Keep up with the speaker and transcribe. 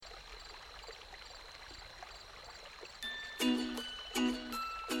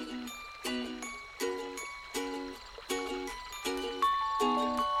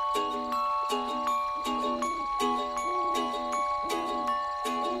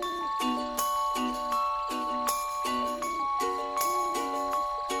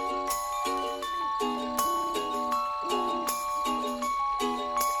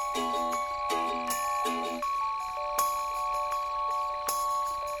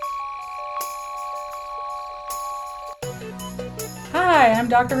Hi, I'm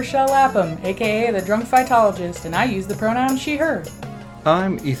Dr. Rochelle Lapham, aka the Drunk Phytologist, and I use the pronoun she, her.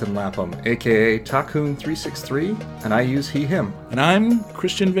 I'm Ethan Lapham, aka Takun363, and I use he, him. And I'm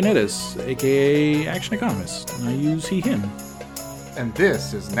Christian Vanitas, aka Action Economist, and I use he, him. And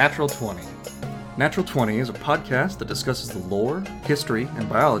this is Natural 20. Natural 20 is a podcast that discusses the lore, history, and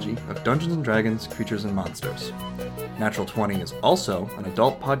biology of Dungeons & Dragons, creatures, and monsters. Natural 20 is also an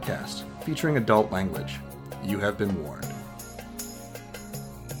adult podcast featuring adult language. You have been warned.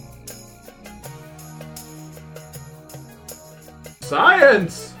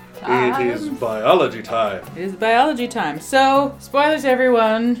 Science! It is biology time. It is biology time. So, spoilers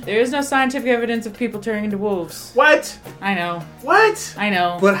everyone, there is no scientific evidence of people turning into wolves. What? I know. What? I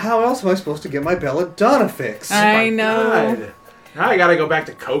know. But how else am I supposed to get my belladonna fix? I know. God. Now I gotta go back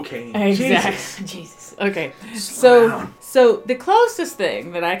to cocaine. Exactly. Jesus. Jesus. Okay. Slow down. So the closest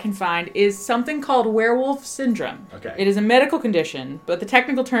thing that I can find is something called werewolf syndrome. Okay. It is a medical condition, but the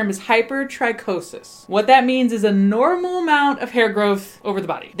technical term is hypertrichosis. What that means is a normal amount of hair growth over the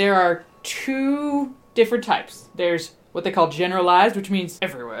body. There are two different types. There's what they call generalized, which means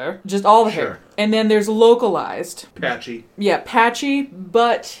everywhere, just all the hair. And then there's localized. Patchy. Yeah, patchy,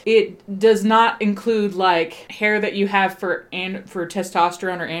 but it does not include like hair that you have for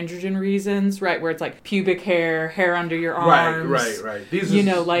testosterone or androgen reasons, right? Where it's like pubic hair, hair under your arms. Right. These You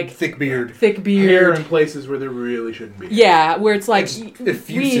know, like Thick beard. thick beard. hair in places where there really shouldn't be. Yeah, where it's like It's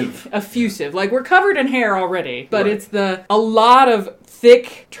effusive. effusive. Like we're covered in hair already, but Right. it's a lot of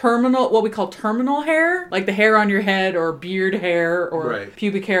thick terminal, what we call terminal hair, like the hair on your head or beard hair or Right.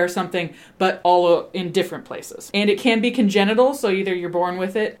 pubic hair or something, but all in different places. And it can be congenital, so either you're born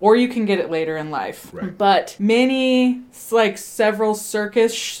with it or you can get it later in life. Right. But several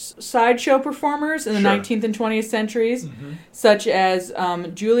circus sideshow performers in the Sure. 19th and 20th centuries, such as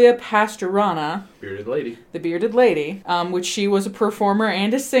Julia Pastorana, Bearded lady. the bearded lady, which she was a performer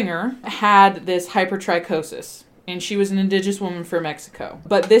and a singer, had this hypertrichosis. And she was an indigenous woman from Mexico.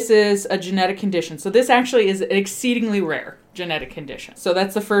 But this is a genetic condition. So this actually is an exceedingly rare genetic condition. So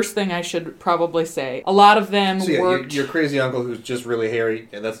that's the first thing I should probably say. A lot of them So yeah, worked... your crazy uncle who's just really hairy,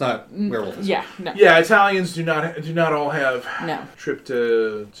 and that's not werewolf. Yeah, no. Yeah, Italians do not all have No. trip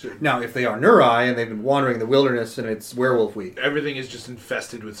to Now, if they are Nuri and they've been wandering in the wilderness and it's werewolf week, everything is just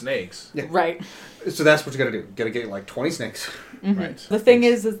infested with snakes. Yeah. Right. so that's what you gotta do. You gotta get like 20 snakes. Right. The thing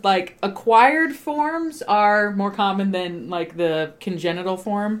is like acquired forms are more common than like the congenital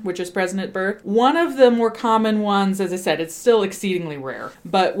form, which is present at birth. One of the more common ones, as I said, it's still exceedingly rare,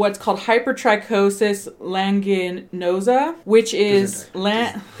 but what's called hypertrichosis lanuginosa, which is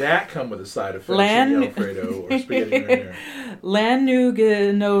That come with a side of Lan- fettuccine Alfredo or spaghetti marinara.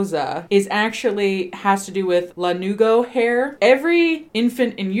 lanuginosa is actually has to do with lanugo hair. Every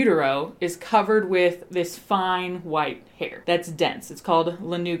infant in utero is covered with this fine white hair that's dense. It's called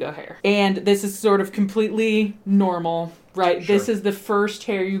lanugo hair. And this is sort of completely normal, right? Sure. This is the first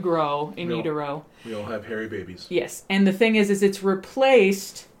hair you grow in utero. We all have hairy babies. Yes. And the thing is it's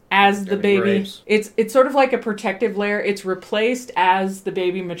replaced as the Gotta be baby... grapes. It's sort of like a protective layer. It's replaced as the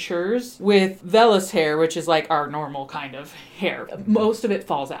baby matures with vellus hair, which is like our normal kind of hair. Most of it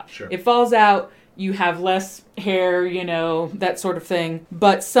falls out. Sure. It falls out. You have less hair, that sort of thing.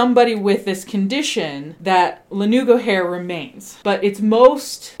 But somebody with this condition, that lanugo hair remains. But it's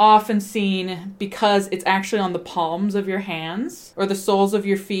most often seen because it's actually on the palms of your hands or the soles of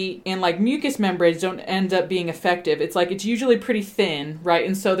your feet. And like mucous membranes don't end up being effective. It's usually pretty thin, right?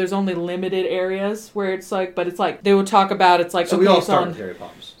 And so there's only limited areas where it's like, but it's like, they will talk about it's like, So okay, we all it's start on- with hairy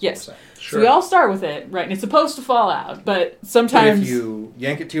palms. Yes. So So we all start with it, right? And it's supposed to fall out, but But sometimes... if you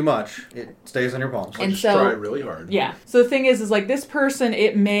yank it too much, it stays on your palms. And Just so- try really hard. Yeah. So the thing is like this person,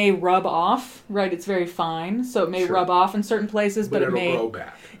 it may rub off, right? It's very fine. So it may Sure. rub off in certain places, but it it'll may... grow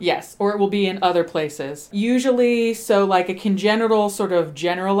back. Yes. Or it will be in other places. Usually, so like a congenital sort of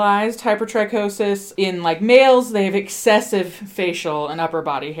generalized hypertrichosis, in like males, they have excessive facial and upper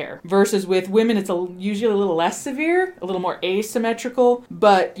body hair. Versus with women, it's usually a little less severe, a little more asymmetrical,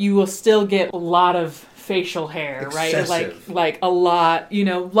 but you will still get a lot of facial hair, right? Excessive. Like a lot,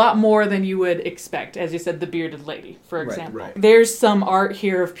 lot more than you would expect. As you said, the bearded lady, for example. right. There's some art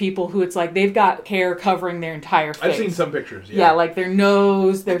here of people who it's like they've got hair covering their entire face. I've seen some pictures. Yeah, like their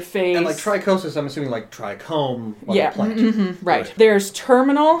nose, their face. And like trichosis, I'm assuming like trichome, like Yeah, a plant. right. There's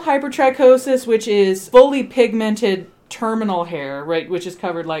terminal hypertrichosis, which is fully pigmented terminal hair, right, which is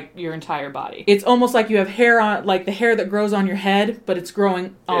covered like your entire body. It's almost like you have hair on, like the hair that grows on your head, but it's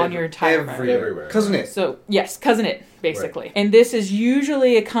growing on your entire body. Everywhere. Cousin it. So, yes, cousin it. basically. And this is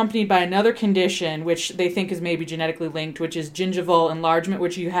usually accompanied by another condition, which they think is maybe genetically linked, which is gingival enlargement,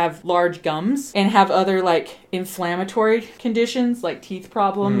 which you have large gums and have other like inflammatory conditions like teeth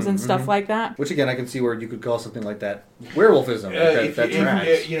problems and stuff like that. Which again, I can see where you could call something like that werewolfism.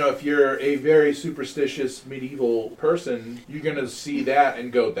 If you're a very superstitious medieval person, you're going to see that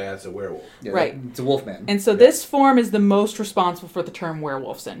and go, that's a werewolf. Yeah, right. It's a wolfman. And so this form is the most responsible for the term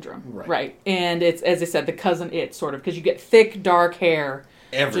werewolf syndrome. Right. And it's, as I said, the cousin it sort of, because you get thick, dark hair.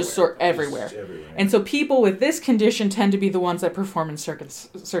 Everywhere. Just everywhere. And so people with this condition tend to be the ones that perform in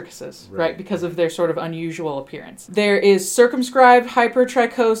circuses, right? Because of their sort of unusual appearance. There is circumscribed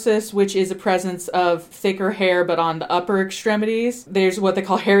hypertrichosis, which is a presence of thicker hair, but on the upper extremities. There's what they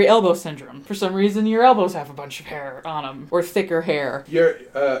call hairy elbow syndrome. For some reason, your elbows have a bunch of hair on them, or thicker hair.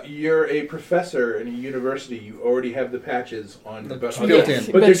 You're a professor in a university. You already have the patches on the built in.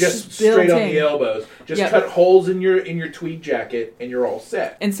 but they're just straight on the elbows. Just cut holes in your tweed jacket, and you're all set.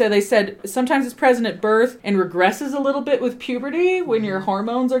 And so they said sometimes it's present at birth and regresses a little bit with puberty when your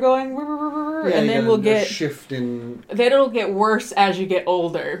hormones are going, and then we'll get shift in. Then it'll get worse as you get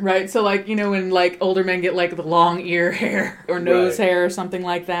older, right? So like, you know, when like older men get like the long ear hair or nose hair or something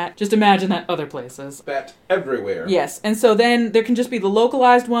like that. Just imagine that other places. Fat everywhere. Yes, and so then there can just be the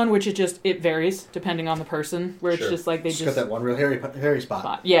localized one, which it varies depending on the person, where it's just like they just got that one real hairy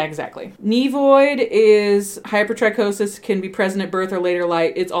spot. Yeah, exactly. Nevoid is hypertrichosis, can be present at birth or later life.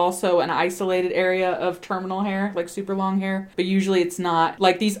 It's also an isolated area of terminal hair, like super long hair, but usually it's not.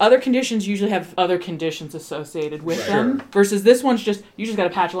 Like these other conditions usually have other conditions associated with them, versus this one's just, you just got a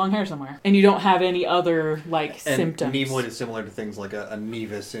patch of long hair somewhere, and you don't have any other like symptoms. Nevoid is similar to things like a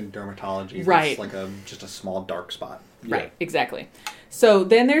nevus in dermatology. Right. It's like just a small dark spot. Right, exactly. So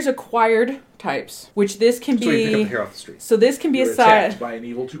then there's acquired types, which this can be. So you pick up the hair off the street. So this can be You're a side attacked by an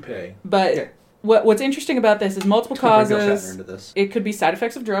evil toupee. But what's interesting about this is multiple causes. Into this. It could be side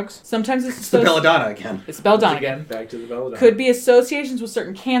effects of drugs. Sometimes it's the belladonna again. It's belladonna again. Back to the belladonna. Could be associations with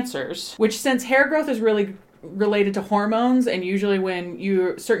certain cancers, which since hair growth is really related to hormones, and usually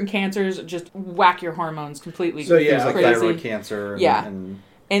when certain cancers just whack your hormones completely. So yeah, like crazy. thyroid cancer.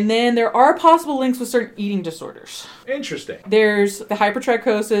 And then there are possible links with certain eating disorders. Interesting. There's the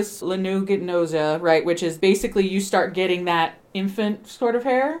hypertrichosis lanuginosa, right, which is basically you start getting that infant sort of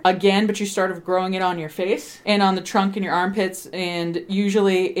hair again, but you start growing it on your face and on the trunk and your armpits, and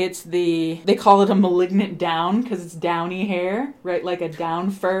usually they call it a malignant down because it's downy hair, right, like a down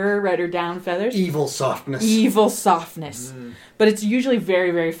fur, right, or down feathers. Evil softness. But it's usually very,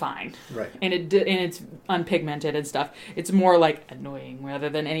 very fine, right, and it's unpigmented and stuff. It's more like annoying rather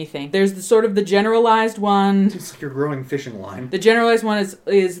than anything. There's the generalized one. It's like your growing fishing line. The generalized one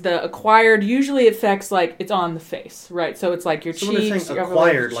is the acquired. Usually it affects like it's on the face, right? So it's like your cheeks. When they're saying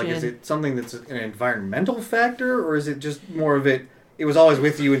acquired, like is it something that's an environmental factor, or is it just more of it was always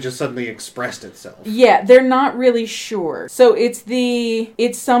with you and just suddenly expressed itself? Yeah, they're not really sure. So it's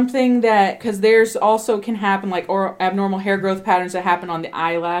something that, because there's also can happen like or abnormal hair growth patterns that happen on the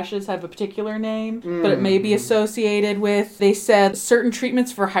eyelashes have a particular name, but it may be associated with, they said certain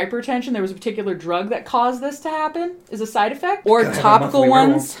treatments for hypertension, there was a particular drug that caused this to happen, is a side effect, or topical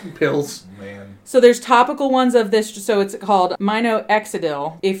ones. Pills. Man. So there's topical ones of this, so it's called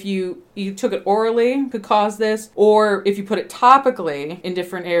minoxidil. If you took it orally, could cause this, or if you put it topically in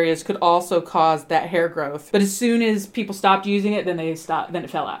different areas, could also cause that hair growth. But as soon as people stopped using it, then it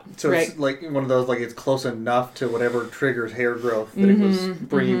fell out. So it's like one of those, like it's close enough to whatever triggers hair growth that it was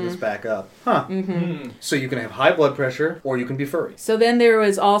bringing this back up. Huh. So you can have high blood pressure, or you can be furry. So then there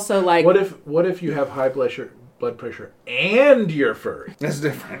was also like... What if you have high blood pressure and you're furry? That's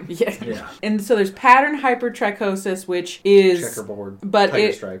different. Yeah. And so there's pattern hypertrichosis, which is checkerboard, but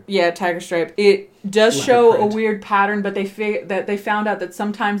tiger stripe. Yeah, tiger stripe. It does show a weird pattern, but they found out that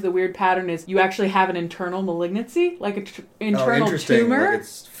sometimes the weird pattern is you actually have an internal malignancy, like an internal tumor. Like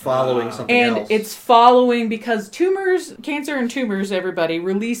it's following something else. And it's following because cancer and tumors, everybody,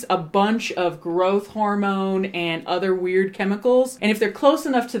 release a bunch of growth hormone and other weird chemicals. And if they're close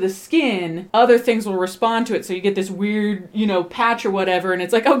enough to the skin, other things will respond to it. So you get this weird, patch or whatever, and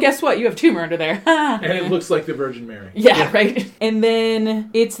it's like, oh, guess what? You have tumor under there. And it looks like the Virgin Mary. Yeah, right. And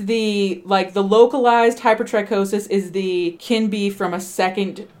then it's the localized hypertrichosis can be from a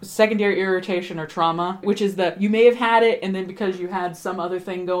secondary irritation or trauma, which is you may have had it, and then because you had some other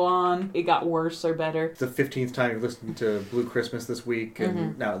thing go on, it got worse or better. It's the 15th time you've listened to Blue Christmas this week,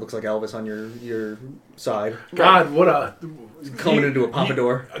 and now it looks like Elvis on your side. God, what a... Coming into a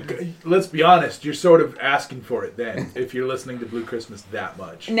pompadour. Let's be honest, you're sort of asking looking for it then, if you're listening to Blue Christmas that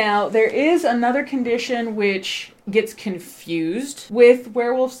much. Now, there is another condition which gets confused with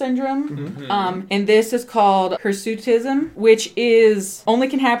werewolf syndrome, and this is called hirsutism, which is only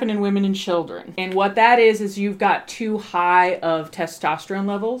can happen in women and children. And what that is you've got too high of testosterone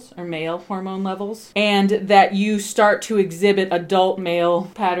levels or male hormone levels, and that you start to exhibit adult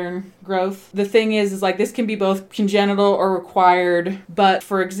male pattern growth. The thing is like this can be both congenital or acquired, but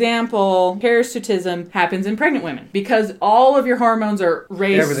for example, hirsutism happens in pregnant women because all of your hormones are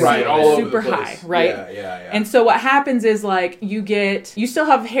raised super high, right? Yeah. And so what happens is like you still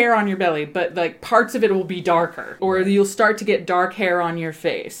have hair on your belly, but like parts of it will be darker, or you'll start to get dark hair on your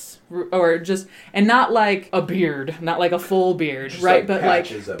face. Or just, and not like a beard, not like a full beard, just right? But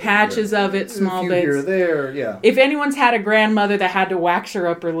patches of it, small bits. Here or there, yeah. If anyone's had a grandmother that had to wax her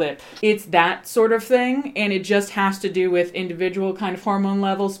upper lip, it's that sort of thing, and it just has to do with individual kind of hormone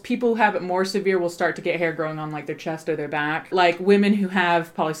levels. People who have it more severe will start to get hair growing on like their chest or their back. Like women who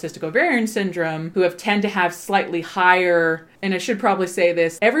have polycystic ovarian syndrome, who tend to have slightly higher. And I should probably say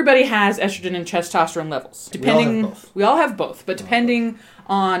this, everybody has estrogen and testosterone levels. We all have both, but depending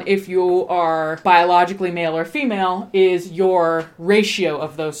on if you are biologically male or female is your ratio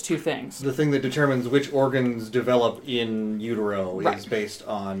of those two things. The thing that determines which organs develop in utero is based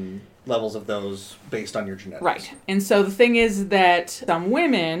on levels of those based on your genetics. Right. And so the thing is that some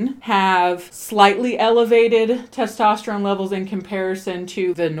women have slightly elevated testosterone levels in comparison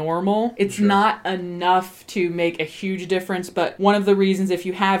to the normal. It's not enough to make a huge difference, but one of the reasons if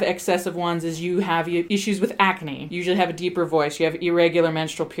you have excessive ones is you have issues with acne. You usually have a deeper voice, you have irregular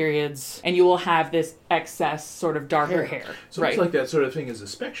menstrual periods, and you will have this excess sort of darker hair. So it's like that sort of thing is a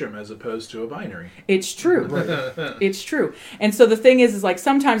spectrum as opposed to a binary. It's true. It's true. And so the thing is like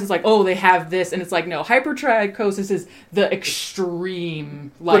sometimes it's like, oh, they have this, and it's like, no, hypertrichosis is the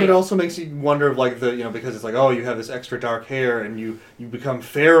extreme. Like, but it also makes you wonder of like the, because it's like, oh, you have this extra dark hair and you become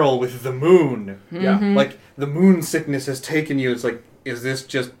feral with the moon. Yeah. Like the moon sickness has taken you. It's like, is this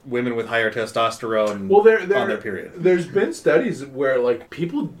just women with higher testosterone on their period? There's been studies where like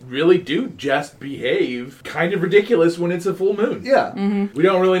people really do just behave kind of ridiculous when it's a full moon. Yeah. Mm-hmm. We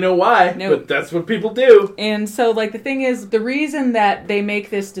don't really know why, but that's what people do. And so like the thing is, the reason that they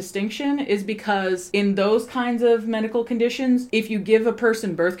make this distinction is because in those kinds of medical conditions, if you give a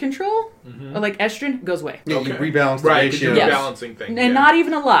person birth control, or like estrogen, it goes away. Yeah, you rebalance the ratio. Right, balancing thing. And not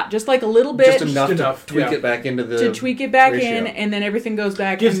even a lot, just like a little bit. Just enough to tweak it back into the to tweak it back ratio. in, and then everything goes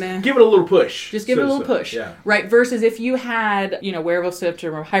back. Give it a little push. Just give it a little push. Yeah. Right, versus if you had, werewolf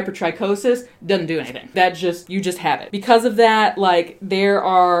symptom or hypertrichosis, doesn't do anything. You just have it. Because of that, like,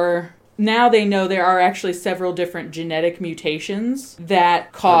 now they know there are actually several different genetic mutations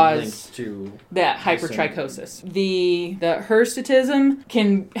that cause that hypertrichosis. The hirsutism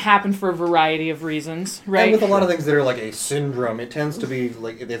can happen for a variety of reasons, right? And with a lot of things that are like a syndrome, it tends to be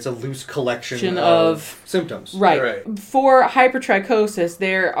like it's a loose collection of symptoms. Right. For hypertrichosis,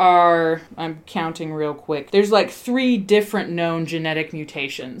 there are, I'm counting real quick, there's like 3 different known genetic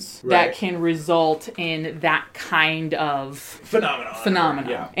mutations that can result in that kind of phenomenon.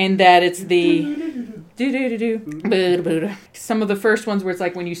 Yeah. And that it's some of the first ones where it's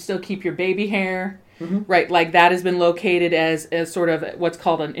like when you still keep your baby hair, right? Like that has been located as sort of what's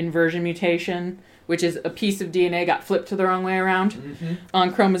called an inversion mutation, which is a piece of DNA got flipped to the wrong way around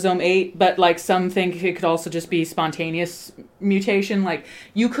on chromosome 8. But like some think it could also just be spontaneous mutation. Like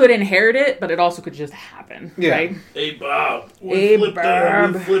you could inherit it, but it also could just happen, right? Hey, Bob. We flipped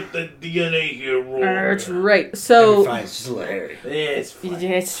the DNA here. That's right. So it's just a little hairy.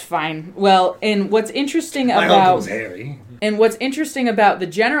 It's fine. Well, and what's interesting My uncle was hairy. And what's interesting about the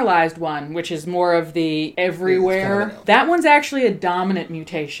generalized one, which is more of the everywhere, that one's actually a dominant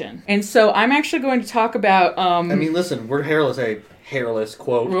mutation. And so I'm actually going to talk about... listen, we're hairless,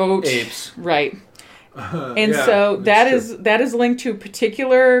 quote, apes. Right. And so that is linked to a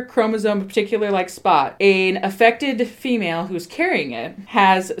particular chromosome, a particular like spot. An affected female who's carrying it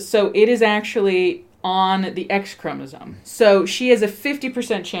it is actually on the X chromosome. So she has a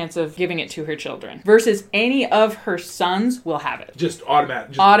 50% chance of giving it to her children versus any of her sons will have it. Just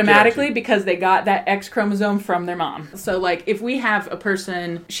automatically Automatically because they got that X chromosome from their mom. So like if we have a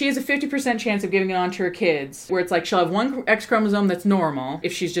person, she has a 50% chance of giving it on to her kids where it's like she'll have one X chromosome that's normal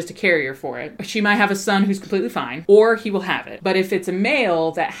if she's just a carrier for it. She might have a son who's completely fine or he will have it. But if it's a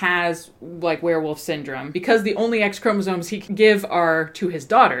male that has like werewolf syndrome, because the only X chromosomes he can give are to his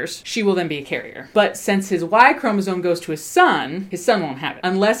daughters, she will then be a carrier. But But since his Y chromosome goes to his son won't have it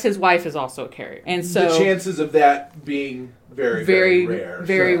unless his wife is also a carrier. And so the chances of that being very rare.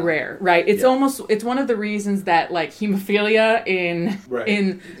 Very rare, right? It's it's one of the reasons that like hemophilia in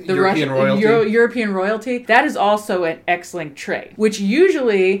the European royalty, that is also an X-linked trait, which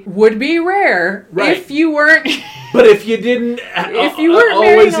usually would be rare if you weren't. But if you didn't, if you weren't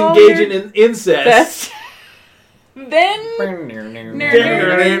always engaging in incest. Then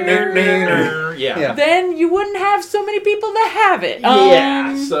you wouldn't have so many people that have it.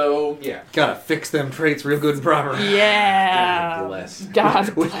 Gotta fix them traits real good and proper. Yeah. God bless.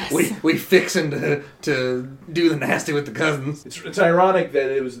 God bless. We fixing to do the nasty with the cousins. It's ironic that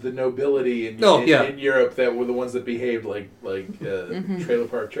it was the nobility in Europe that were the ones that behaved like trailer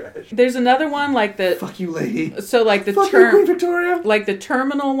park trash. There's another one like the fuck you, lady. So like the Queen Victoria, like the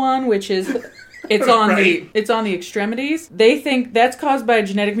terminal one, which is. It's on the extremities. They think that's caused by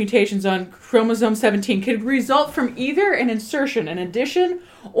genetic mutations on chromosome 17 could result from either an insertion, an addition,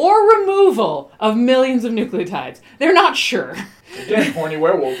 or removal of millions of nucleotides. They're not sure. Again, horny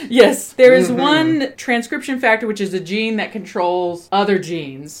werewolf. Yes, there is one transcription factor, which is a gene that controls other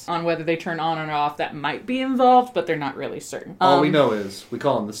genes on whether they turn on or off. That might be involved, but they're not really certain. All we know is we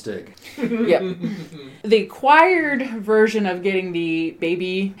call him the Stig. Yep. The acquired version of getting the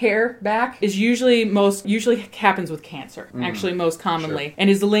baby hair back is usually happens with cancer. Actually, most commonly, and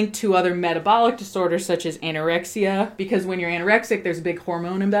is linked to other metabolic disorders such as anorexia. Because when you're anorexic, there's big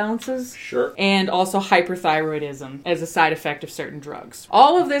hormone imbalances. Sure. And also hyperthyroidism as a side effect of certain drugs.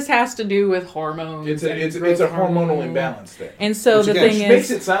 All of this has to do with hormones. It's a hormonal imbalance thing. And so the thing is,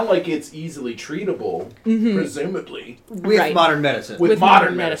 makes it sound like it's easily treatable, presumably, with modern medicine. With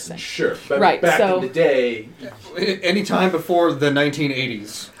modern medicine, sure. But back in the day, any time before the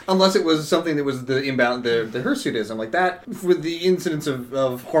 1980s. Unless it was something that was the hirsutism, like that, with the incidence of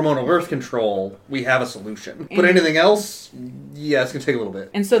hormonal birth control, we have a solution. But anything else, it's going to take a little bit.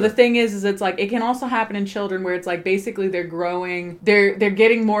 And so the thing is it's like, it can also happen in children where it's like, basically they're growing, they're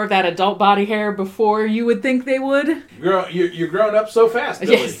getting more of that adult body hair before you would think they would. You're growing up so fast,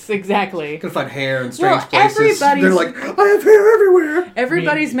 Billy. Yes, exactly. You can find hair in strange places. Everybody's, they're like, I have hair everywhere.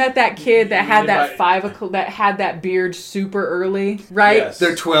 Everybody's met that kid that had that had that beard super early, right? Yes.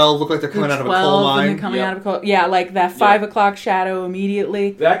 They're 12, look like they're coming out of a coal mine. Out of coal. Yeah, like that 5 o'clock shadow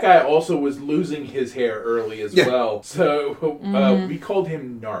immediately. That guy also was losing his hair early as well. So we called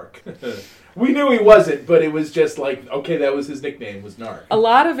him Narc. We knew he wasn't, but it was just like, okay, that was his nickname, was Narc. A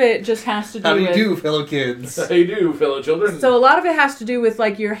lot of it just has to do with... How do you do, fellow kids? How do you do, fellow children? So a lot of it has to do with,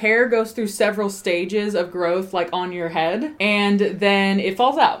 like, your hair goes through several stages of growth, like, on your head, and then it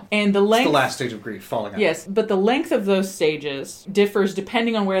falls out. And the length... It's the last stage of grief, falling out. Yes, but the length of those stages differs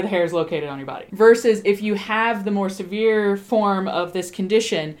depending on where the hair is located on your body. Versus if you have the more severe form of this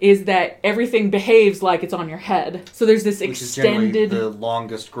condition, is that everything behaves like it's on your head. So there's this extended... Which is generally the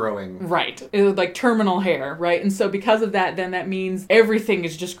longest growing. Right. Like terminal hair, right? And so because of that, then that means everything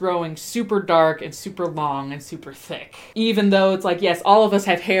is just growing super dark and super long and super thick. Even though it's like, yes, all of us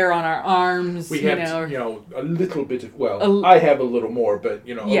have hair on our arms. We have, a little bit of, I have a little more, but,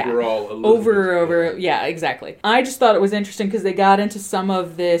 overall a little bit. Yeah, exactly. I just thought it was interesting because they got into some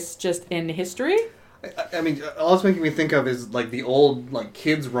of this just in history. I mean, all it's making me think of is, like, the old, like,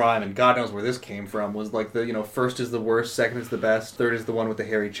 kids' rhyme, and God knows where this came from, was, like, the, first is the worst, second is the best, third is the one with the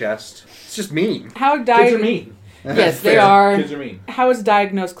hairy chest. It's just mean. Kids are mean. Yes, they are. Kids are mean. How it's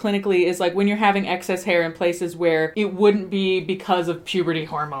diagnosed clinically is like when you're having excess hair in places where it wouldn't be because of puberty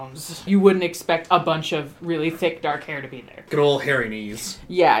hormones. You wouldn't expect a bunch of really thick, dark hair to be there. Good old hairy knees.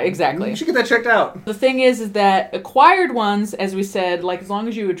 Yeah, exactly. You should get that checked out. The thing is that acquired ones, as we said, like as long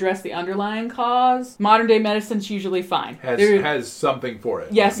as you address the underlying cause, modern day medicine's usually fine. Has something for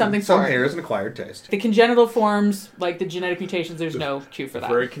it. Yeah, something for it. Some hair is an acquired taste. The congenital forms, like the genetic mutations, there's no cure for that.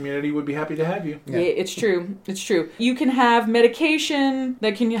 The furry community would be happy to have you. Yeah, it's true. It's true. You can have medication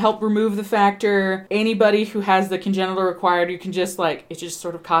that can help remove the factor. Anybody who has the congenital acquired, you can just it's just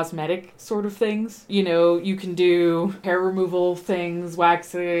sort of cosmetic sort of things. You can do hair removal things,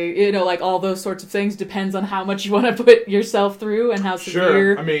 waxing, like all those sorts of things. Depends on how much you want to put yourself through and how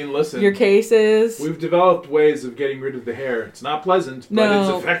severe your case is. We've developed ways of getting rid of the hair. It's not pleasant, but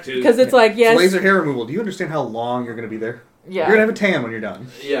it's effective. Because it's like, yes. Laser hair removal. Do you understand how long you're going to be there? Yeah. You're gonna have a tan when you're done.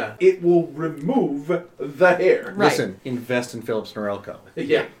 Yeah. It will remove the hair. Right. Listen, invest in Philips Norelco.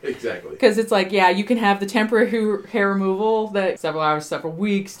 Yeah, exactly. Because it's like, yeah, you can have the temporary hair removal that several hours, several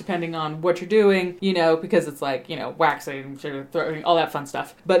weeks, depending on what you're doing, because it's like, waxing, throwing, all that fun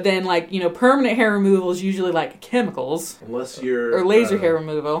stuff. But then, like, permanent hair removal is usually like chemicals Unless you're... or laser hair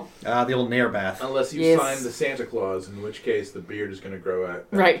removal. The old Nair bath. Unless you Yes. sign the Santa Claus, in which case the beard is going to grow out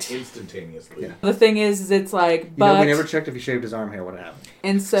Right. instantaneously. Yeah. The thing is it's like, You but... know, we never checked if he shaved his arm hair. What happened?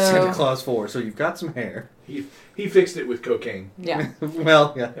 And Santa so... Claus 4. So you've got some hair. He fixed it with cocaine. Yeah.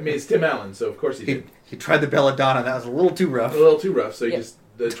 Well, yeah. I mean, it's Tim Allen, so of course he did. He tried the belladonna. That was a little too A rough. little too rough, so he Yep. just...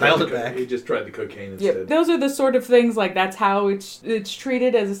 Dialed it back. He just tried the cocaine Yeah, instead. those are the sort of things, like, that's how it's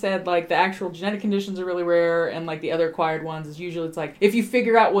treated. As I said, like, the actual genetic conditions are really rare, and, like, the other acquired ones is usually, it's like, if you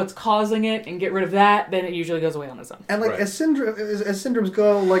figure out what's causing it and get rid of that, then it usually goes away on its own. And like Right. as syndromes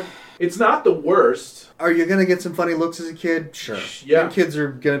go, like, It's not the worst. are you gonna get some funny looks as a kid? Sure. Yeah. And kids are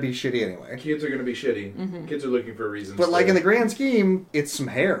gonna be shitty anyway. Kids are going to be shitty. Mm-hmm. Kids are looking for reasons. But like to- in the grand scheme, it's some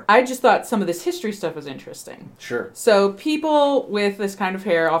hair. I just thought some of this history stuff was interesting. Sure. So people with this kind of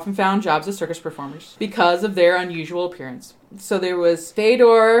hair often found jobs as circus performers because of their unusual appearance. So there was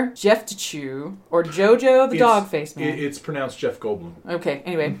Fedor Jeftichu, or Jojo the It's- Dog-Faced Man. It's pronounced Jeff Goldblum. Okay,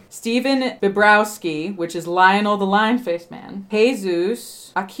 anyway. Stephen Bibrowski, which is Lionel the Lion-Faced Man.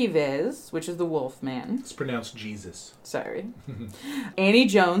 Jesus Akives, which is the Wolf Man. It's pronounced Jesus. Sorry. Annie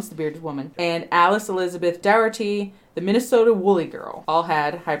Jones, the Bearded Woman. And Alice Elizabeth Dougherty, the Minnesota Woolly Girl, all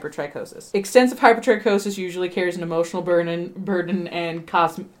had hypertrichosis. Extensive hypertrichosis usually carries an emotional burden and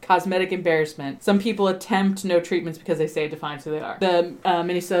cosmetic embarrassment. Some people attempt no treatments because they say it defines who they are. The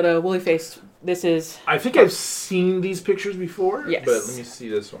Minnesota Woolly Face, this is... I think I've seen these pictures before. Yes. But let me see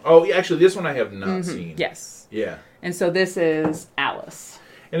this one. Oh, actually, this one I have not seen. Yes. Yeah. And so this is Alice.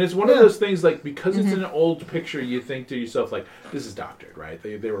 And it's one of those things, like, because it's an old picture, you think to yourself, like, this is doctored, right?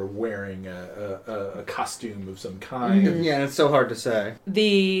 They were wearing a costume of some kind. Yeah, and it's so hard to say.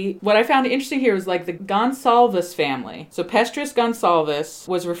 What I found interesting here was like the Gonsalves family. So Petrus Gonsalves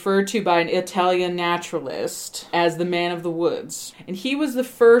was referred to by an Italian naturalist as the man of the woods. And he was the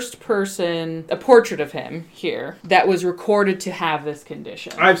first person, a portrait of him here, that was recorded to have this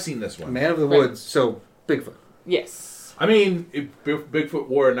condition. I've seen this one. Man of the Right. Woods, so Bigfoot. Yes. I mean, Bigfoot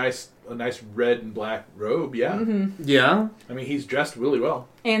wore a nice red and black robe, yeah. Yeah. I mean, he's dressed really well.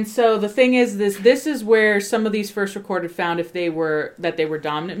 And so the thing is, this is where some of these first recorded found that they were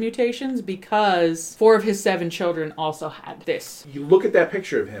dominant mutations, because 4 of his 7 children also had this. You look at that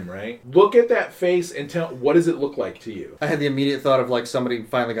picture of him, right? Look at that face and tell, what does it look like to you? I had the immediate thought of like somebody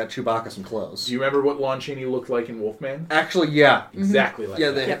finally got Chewbacca some clothes. Do you remember what Lon Chaney looked like in Wolfman? Actually, yeah. Exactly like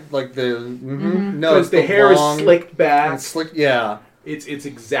Yeah, that. Yep. like the... No, Because it's the hair long, is slicked back. and slick, yeah. It's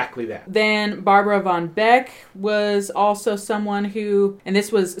exactly that. Then Barbara von Beck was also someone who, and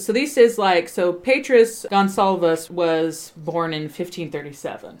this is like, so Petrus Gonsalves was born in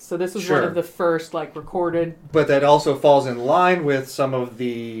 1537. So this was one Sure. of the first, like, recorded. But that also falls in line with some of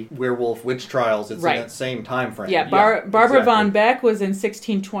the werewolf witch trials. It's Right. in that same time frame. Yeah, Barbara exactly. von Beck was in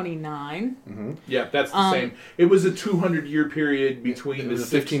 1629. Yeah, that's the same. It was a 200-year period between It was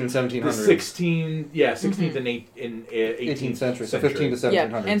the 15 and 1700. The 16th and 18th century. So 15 to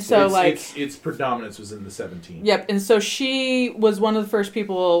 1700. Yeah, and so like... its predominance was in the 17th. Yep, and so she was one of the first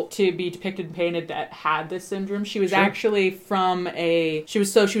people to be depicted and painted that had this syndrome. She was actually from she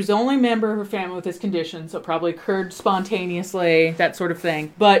was the only member of her family with this condition, so it probably occurred spontaneously, that sort of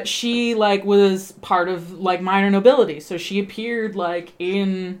thing. But she was part of minor nobility, so she appeared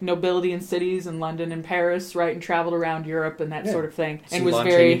in nobility in cities in London and Paris, right, and traveled around Europe and that sort of thing, and was Lon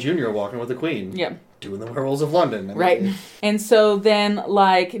very Chaney Jr. walking with the Queen. yeah. Doing the werewolves of London. I mean, Right. And so then,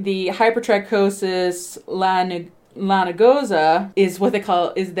 the hypertrichosis lanagosa is what they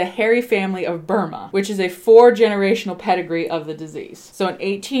call is the hairy family of Burma, which is a 4-generational pedigree of the disease. So in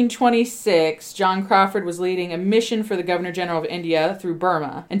 1826, John Crawford was leading a mission for the Governor General of India through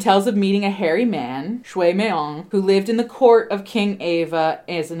Burma and tells of meeting a hairy man, Shui Meong, who lived in the court of King Ava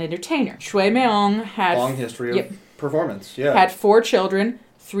as an entertainer. Shui Meong had Long history of performance. Yeah. had 4 children,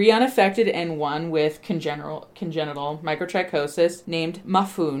 3 unaffected and 1 with congenital microtrichosis, named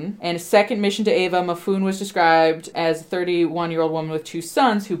Mafun. And a second mission to Ava, Mafun was described as a 31-year-old woman with 2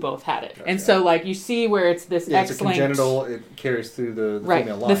 sons who both had it. And so, you see where it's this it's a X-linked... congenital, it carries through the right,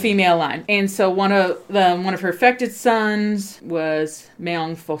 female line. the female line. And so one of her affected sons was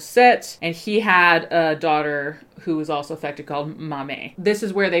Meong Fosset, and he had a daughter who was also affected called Mame. This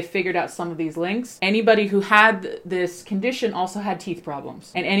is where they figured out some of these links. Anybody who had this condition also had teeth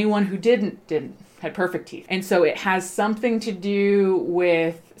problems. And anyone who didn't. had perfect teeth. And so it has something to do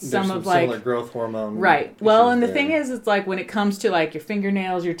with some of like similar growth hormone. Right. Well, and the there. thing is, it's like when it comes to like your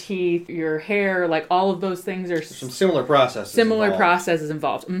fingernails, your teeth, your hair, like all of those things are some similar processes.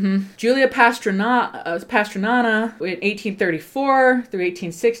 involved. Julia Pastranana, in 1834 through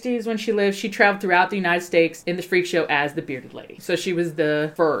 1860s when she lived, she traveled throughout the United States in the freak show as the Bearded Lady. So she was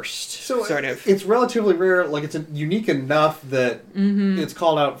the first, sort of. It's relatively rare. Like, it's unique enough that it's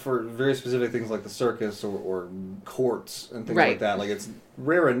called out for very specific things like the circus or courts and things like that. Like, it's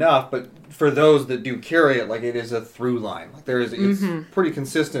rare enough, but for those that do carry it, like, it is a through line. Like, it's pretty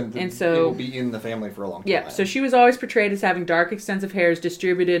consistent, and so it will be in the family for a long time. Yeah, so she was always portrayed as having dark, extensive hairs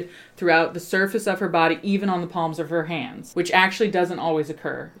distributed throughout the surface of her body, even on the palms of her hands, which actually doesn't always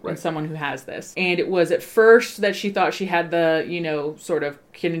occur in someone who has this. And it was at first that she thought she had the, sort of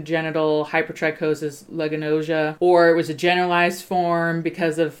congenital hypertrichosis leginosia, or it was a generalized form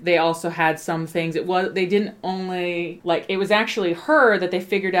because they also had some things. It was actually her that they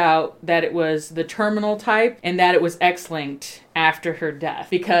figured out that it was the terminal type and that it was X-linked after her death,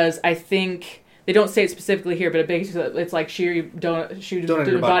 because I think they don't say it specifically here, but it's like she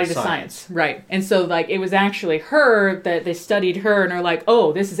donated her body to science. Right. And so, like, it was actually her that they studied her and are like,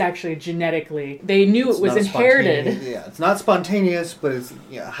 oh, this is actually genetically, they knew it was inherited. Yeah, it's not spontaneous, but it's,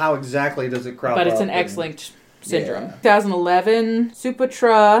 how exactly does it crop up? But it's an X-linked syndrome. 2011,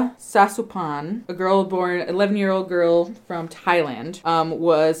 Suputra Sasupan, a 11-year-old girl from Thailand,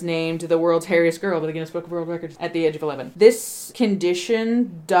 was named the world's hairiest girl by the Guinness Book of World Records at the age of 11. This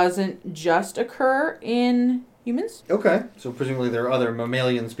condition doesn't just occur in humans. Okay. So presumably there are other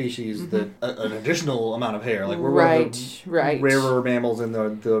mammalian species that an additional amount of hair. Like we're one of the rarer mammals in the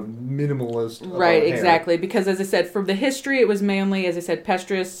minimalist of right, hair. Exactly. Because as I said, from the history, it was mainly, as I said,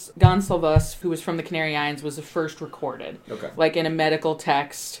 Petrus Gonsalvus, who was from the Canary Islands, was the first recorded. Okay. Like in a medical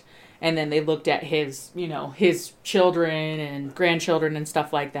text. And then they looked at his children and grandchildren and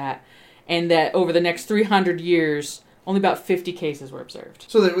stuff like that. And that over the next 300 years, only about 50 cases were observed.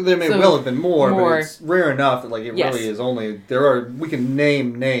 So there may well have been more, but it's rare enough that really is only... we can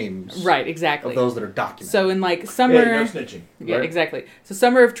name names. Right, exactly. Of those that are documented. So in like summer... no snitching. Yeah, right? Exactly. So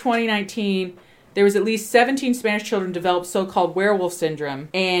summer of 2019... there was at least 17 Spanish children developed so-called werewolf syndrome,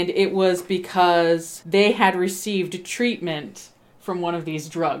 and it was because they had received treatment from one of these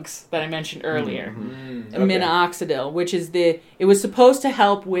drugs that I mentioned earlier, minoxidil, which is it was supposed to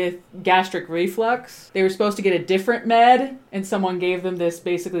help with gastric reflux. They were supposed to get a different med, and someone gave them this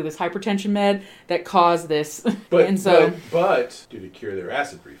hypertension med that caused this. But did it cure their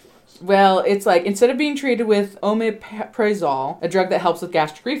acid reflux? Well, it's like, instead of being treated with omeprazole, a drug that helps with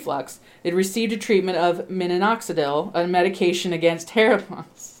gastric reflux, they'd received a treatment of minoxidil, a medication against hair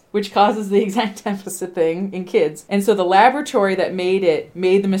loss, which causes the exact opposite thing in kids. And so the laboratory that made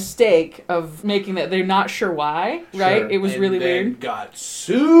the mistake of making that, they're not sure why, right? It was really weird. Got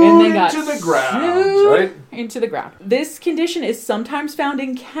sued into the ground, right? Into the ground. This condition is sometimes found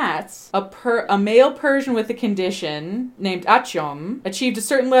in cats. A male Persian with the condition, named Achom, achieved a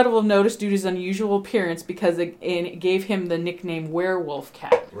certain level of notice due to his unusual appearance because it gave him the nickname werewolf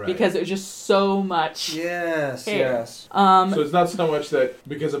cat. Right. Because it was just so much hair. Yes. So it's not so much that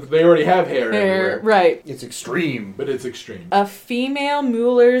because they already have hair everywhere. Right. It's extreme. But it's extreme. A female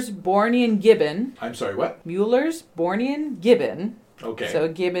Mueller's Bornean gibbon. I'm sorry, what? Mueller's Bornean gibbon. Okay. So a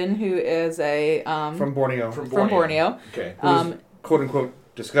gibbon who is a... from Borneo. From Borneo. Okay. Who was, quote-unquote,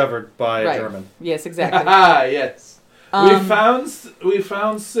 discovered by a German. Yes, exactly. Yes. We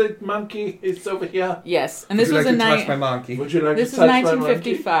found sick monkey. It's over here. Yes, and this was in touch my monkey. Would you like to touch my monkey?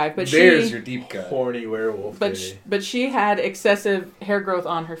 This is 1955, but there's your deep cut. Horny werewolf. But she had excessive hair growth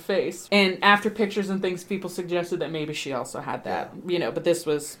on her face, and after pictures and things, people suggested that maybe she also had that. But this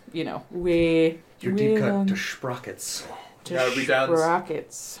was way your deep cut to sprockets.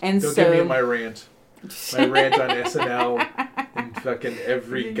 Sprockets. And don't get me in my rant. My rant on SNL and fucking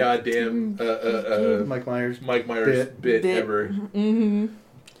every goddamn Mike Myers bit ever. Mm-hmm.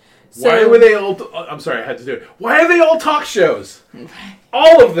 Why were they all... I'm sorry, I had to do it. Why are they all talk shows?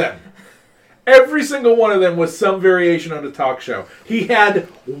 All of them. Every single one of them was some variation on a talk show. He had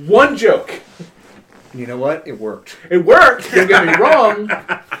one joke. You know what? It worked. It worked. Don't get me wrong.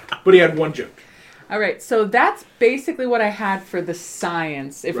 But he had one joke. All right, so that's basically what I had for the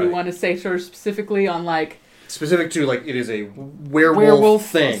science, if we want to say sort of specifically on, like... Specific to, like, it is a werewolf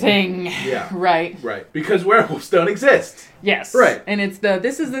thing. Yeah. Right. Because werewolves don't exist. Yes. Right. And it's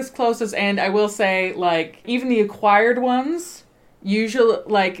this is this closest, and I will say, like, even the acquired ones, usually,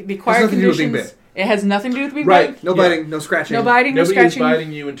 like, the acquired conditions... It has nothing to do with being Right. bite. No biting, no scratching. No biting, no Nobody is scratching.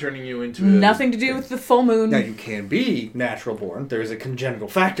 biting you and turning you into Nothing to do with the full moon. Now, you can be natural born. There is a congenital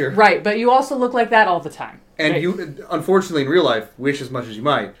factor. Right, but you also look like that all the time. And right? you, unfortunately, in real life, wish as much as you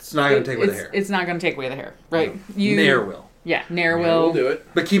might. It's not going to take away the hair. It's not going to take away the hair. Right. Nair will. Yeah, Nair Yeah, we'll will. do it.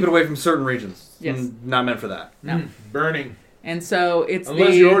 But keep it away from certain regions. Yes. Not meant for that. No. Burning. And so it's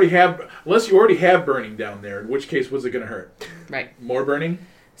Unless you already have burning down there, in which case was it going to hurt? Right. More burning?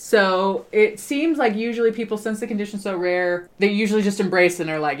 So it seems like usually people, since the condition's so rare, they usually just embrace it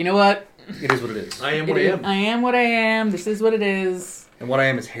and are like, you know what? It is what it is. I am what I am. I am what I am. This is what it is. And what I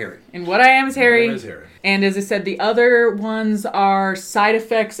am is hairy. And what I am is hairy. Mine is hairy. And as I said, the other ones are side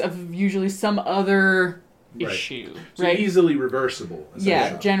effects of usually some other Right. issue. So Right? easily reversible. Yeah,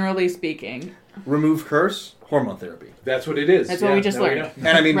 essentially. generally speaking. Remove curse, hormone therapy. That's what it is. That's what we just now learned. know.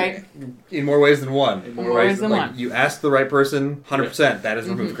 And I mean, Right. in more ways than one. In more ways than like, one. You ask the right person, 100%, that is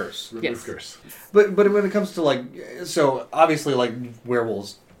remove curse. Remove Yes. curse. But when it comes to, like, so obviously, like,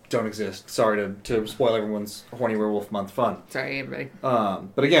 werewolves don't exist. Sorry to spoil everyone's Horny Werewolf Month fun. Sorry, everybody.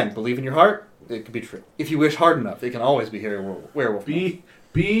 But again, believe in your heart, it could be true. If you wish hard enough, it can always be hairy werewolf.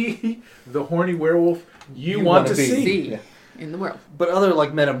 Be the horny werewolf you want wanna to be. see. Yeah. In the world. But other,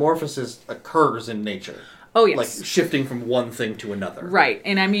 like, metamorphosis occurs in nature. Oh, yes. Like, shifting from one thing to another. Right.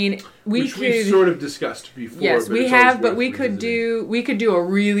 And I mean, Which we've sort of discussed before. Yes, but we it's always have, but worth we could revisiting. do a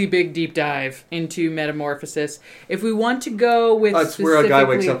really big deep dive into metamorphosis if we want to go with. That's where a guy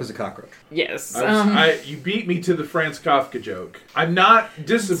wakes specifically- up as a cockroach. Yes, You beat me to the Franz Kafka joke. I'm not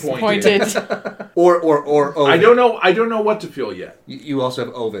disappointed. pointed. Or Ovid. I don't know what to feel yet. You also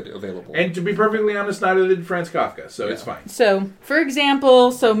have Ovid available. And to be perfectly honest, neither did Franz Kafka, so it's fine. So, for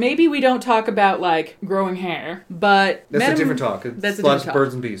example, maybe we don't talk about like growing hair, but That's a different talk. It's That's a lots different of talk.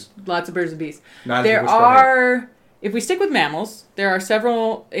 birds and bees. Lots of birds and bees. Not as There much for hair. are. If we stick with mammals, there are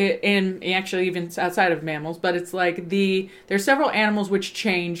several, and actually even outside of mammals, but it's like there's several animals which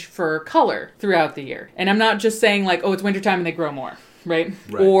change for color throughout the year. And I'm not just saying like, oh, it's wintertime and they grow more, right?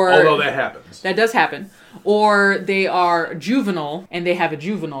 Right. Or Although that happens. that does happen. Or they are juvenile and they have a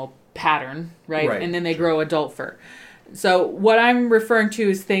juvenile pattern, right? Right. And then they grow adult fur. So what I'm referring to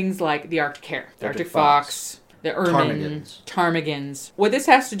is things like the Arctic hare, the Arctic fox, the ermine, ptarmigans. What this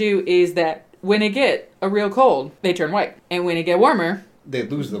has to do is that when it get a real cold, they turn white. And when it get warmer, They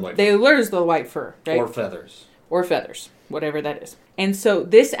lose the white they lose the white fur, right? or feathers. Or feathers, whatever that is. And so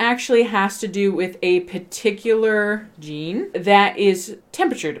this actually has to do with a particular gene that is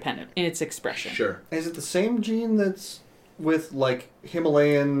temperature dependent in its expression. Sure. Is it the same gene that's with like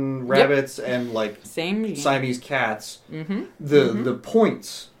Himalayan rabbits and like Same gene. Siamese cats? Mm-hmm. The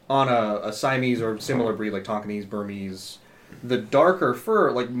points on a Siamese or similar breed like Tonkinese, Burmese, the darker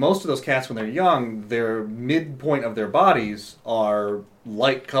fur, like most of those cats when they're young, their midpoint of their bodies are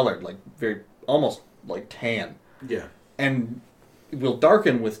light colored, like very almost like tan, Yeah. and will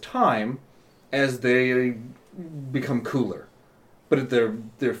darken with time as they become cooler. But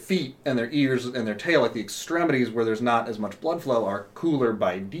their feet and their ears and their tail, like the extremities where there's not as much blood flow, are cooler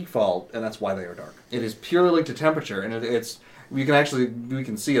by default, and that's why they are dark. It is purely linked to temperature, and it's we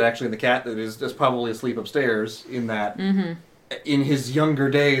can see it actually in the cat that is probably asleep upstairs. In that, in his younger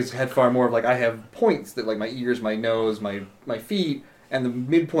days, had far more of like I have points that like my ears, my nose, my feet, and the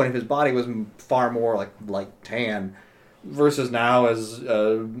midpoint of his body was far more like tan. Versus now, as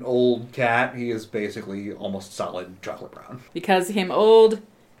an old cat, he is basically almost solid chocolate brown. Because him old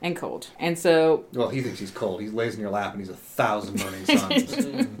and cold. And so Well, he thinks he's cold. He lays in your lap and he's 1,000 burning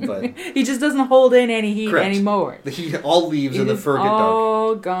suns. But he just doesn't hold in any heat Correct. anymore. the heat all leaves and the It is fur get dark.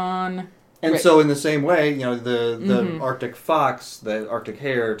 all gone. And Right. so, in the same way, the Arctic fox, the Arctic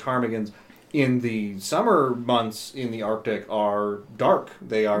hare, ptarmigans, in the summer months in the Arctic are dark.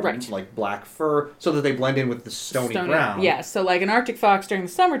 They are Right. like black fur, so that they blend in with the stony ground. Yeah, so like an Arctic fox during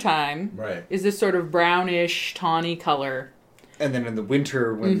the summertime Right. is this sort of brownish, tawny color. And then in the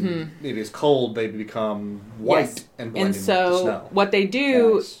winter, when it is cold, they become white Yes. and blend And in with the so snow. what they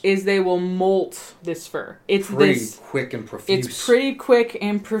do Nice. is they will molt this fur. It's Pretty this quick and profuse. It's pretty quick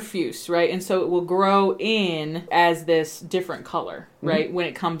and profuse, right? And so it will grow in as this different color, right? When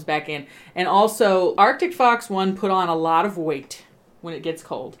it comes back in. And also, Arctic fox, one, put on a lot of weight when it gets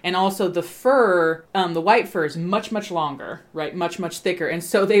cold. And also the fur, the white fur is much, much longer, right? Much, much thicker. And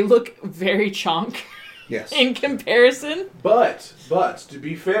so they look very chonk Yes. in comparison. But to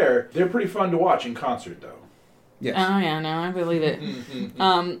be fair, they're pretty fun to watch in concert, though. Yes. Oh yeah, no, I believe it.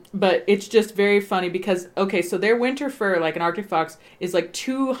 But it's just very funny because so their winter fur, like an Arctic fox, is like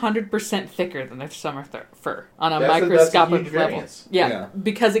 200% thicker than their summer fur on a microscopic huge level. variance. Yeah,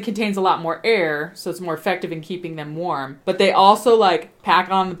 because it contains a lot more air, so it's more effective in keeping them warm. But they also like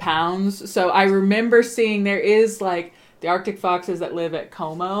pack on the pounds. So I remember seeing there is like the Arctic foxes that live at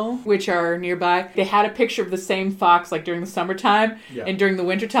Como, which are nearby. They had a picture of the same fox like during the summertime and during the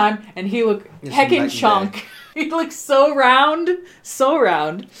wintertime, and he looked heckin' chunk. He looks so round, so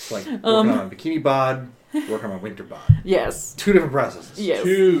round. It's like working on a bikini bod, working on a winter bod. Yes. 2 different processes. Yes.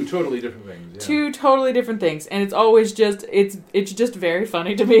 2 totally different things. Yeah. 2 totally different things, and it's always just it's just very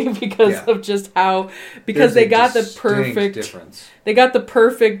funny to me because of just how they got the perfect difference. They got the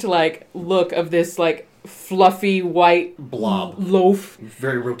perfect like look of this like fluffy white blob loaf,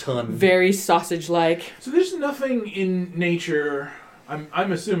 very rotund, very sausage-like. So there's nothing in nature.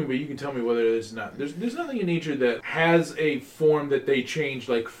 I'm assuming, but you can tell me whether there's not. There's nothing in nature that has a form that they change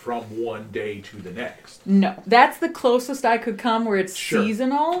like from one day to the next. No, that's the closest I could come where it's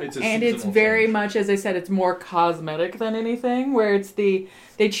seasonal, it's and it's very much, as I said, it's more cosmetic than anything. Where it's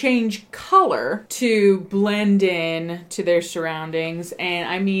they change color to blend in to their surroundings, and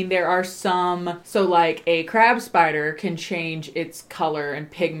I mean there are some. So like a crab spider can change its color and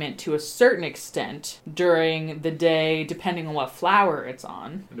pigment to a certain extent during the day, depending on what flower it's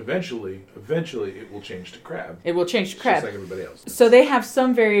on. And eventually it will change to crab. It will change to crab. Just like everybody else does. So they have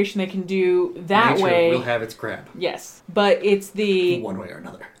some variation they can do that Nature way. will have its crab. Yes. But it's the... one way or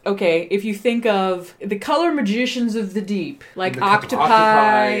another. Okay, if you think of the color magicians of the deep, like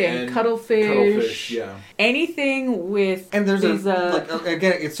octopi and cuttlefish, anything with... And there's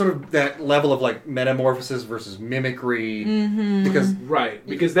again, it's sort of that level of like metamorphosis versus mimicry. Mm-hmm.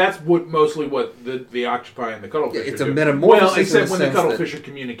 Because that's mostly what the octopi and the cuttlefish it's are a doing. metamorphosis. Well, except when the sense cuttlefish are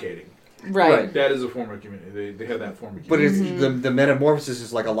communicating. Right. That is a form of community. They have that form of But community. it's the metamorphosis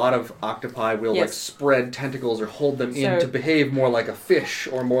is like a lot of octopi will like spread tentacles or hold them in to behave more like a fish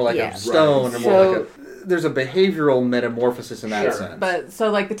or more like a stone or more like a... There's a behavioral metamorphosis in that sense. But so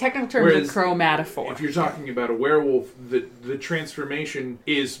like the technical term is chromatophore. If you're talking about a werewolf, the transformation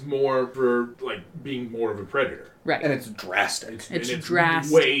is more for like being more of a predator. Right. And it's drastic. It's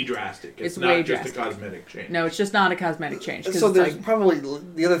drastic. Way drastic. It's not way just drastic. a cosmetic change. No, it's just not a cosmetic change. So there's probably...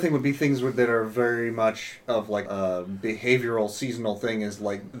 The other thing would be things that are very much of like a behavioral seasonal thing is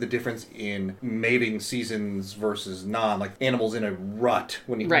like the difference in mating seasons versus non. Like animals in a rut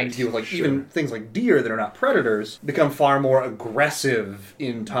when you deal with like even things like deer that are not predators become far more aggressive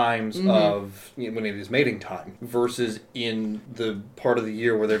in times of when it is mating time versus in the part of the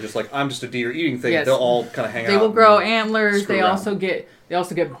year where they're just like, I'm just a deer eating thing. They'll all kind of hang out. They will grow antlers. They also get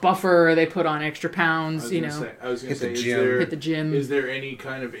buffer. They put on extra pounds. I was going to say, hit the gym. Is there any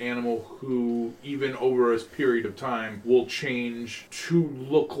kind of animal who, even over a period of time, will change to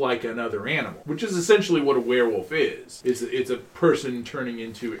look like another animal? Which is essentially what a werewolf is. It's a person turning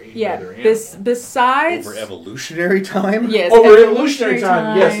into another animal. Besides over evolutionary time. Yes, over evolutionary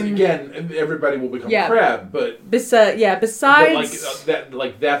time. Yes, again, everybody will become crab, but besides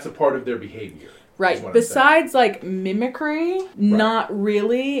but that's a part of their behavior. Right. Besides, like, mimicry, not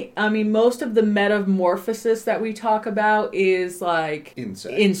really. I mean, most of the metamorphosis that we talk about is, like...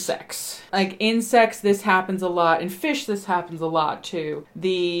 Insects. Like, insects, this happens a lot. In fish, this happens a lot, too.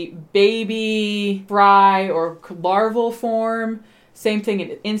 The baby fry or larval form... Same thing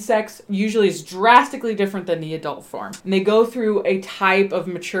in insects, usually is drastically different than the adult form. And they go through a type of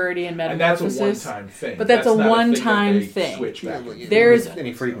maturity and metamorphosis. And that's a one-time thing. But that's a one-time thing. Switch back. There's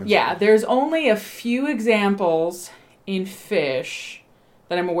any frequency. Yeah, there's only a few examples in fish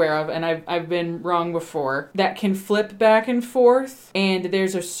that I'm aware of, and I've been wrong before, that can flip back and forth. And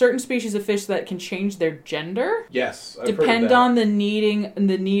there's a certain species of fish that can change their gender. Yes, I've depend heard of that. on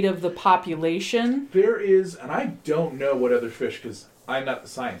the need of the population. There is, and I don't know what other fish, because I'm not the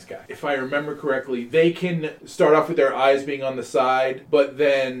science guy. If I remember correctly, they can start off with their eyes being on the side, but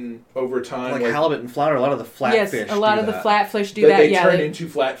then over time... Like halibut and flounder, a lot of the flatfish Yes, a lot of the flatfish do that. They turn into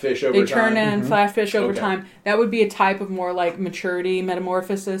flatfish over time. They turn in flatfish over time. That would be a type of more like maturity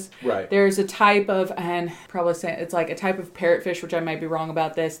metamorphosis. Right. There's a type of, and probably say it's like a type of parrotfish, which I might be wrong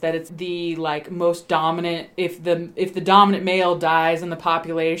about this, that it's the like most dominant, if the dominant male dies in the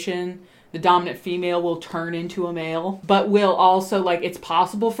population... The dominant female will turn into a male, but will also, like, it's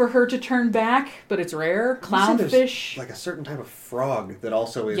possible for her to turn back, but it's rare. Clownfish. Like a certain type of frog that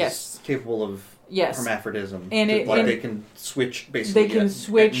also is capable of Yes. hermaphrodism. And they can switch basically. They can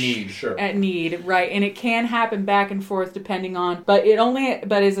switch at need. Sure. at need, right? And it can happen back and forth depending on, but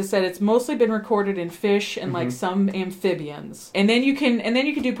as I said, it's mostly been recorded in fish and like some amphibians. And then you can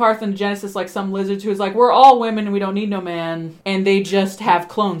do parthenogenesis like some lizards who is like, we're all women and we don't need no man, and they just have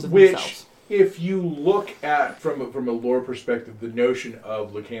clones of themselves. If you look at, from a lore perspective, the notion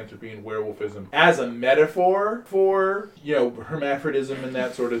of lycanthropy and werewolfism as a metaphor for, hermaphrodism and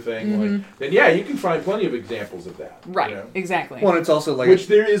that sort of thing, then yeah, you can find plenty of examples of that. Right, exactly. Well, it's also like... Which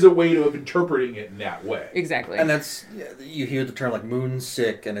there is a way of interpreting it in that way. Exactly. And that's, you hear the term like moon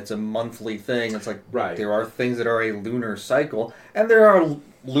sick, and it's a monthly thing. It's like, right. There are things that are a lunar cycle, and there are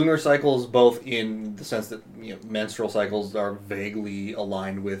lunar cycles both in the sense that menstrual cycles are vaguely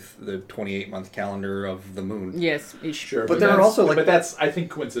aligned with the 28-month calendar of the moon. Yes, sure. But there are also but that's, I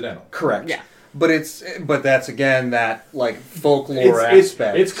think, coincidental. Correct. Yeah. But that's again that like folklore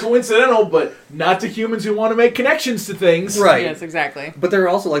aspect. It's coincidental, but not to humans who want to make connections to things. Right. Yes, exactly. But there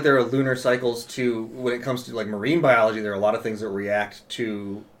are lunar cycles too. When it comes to like marine biology, there are a lot of things that react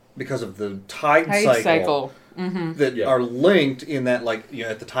to because of the tide cycle. That are linked in that, like,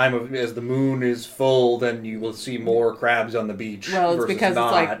 at the time of as the moon is full, then you will see more crabs on the beach. Well, it's versus because not,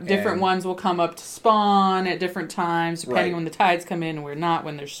 it's like different ones will come up to spawn at different times, depending when the tides come in and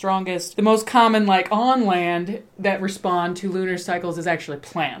when they're strongest. The most common, like on land, that respond to lunar cycles is actually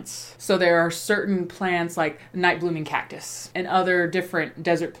plants. So there are certain plants like night blooming cactus and other different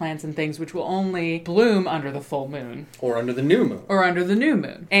desert plants and things which will only bloom under the full moon. Or under the new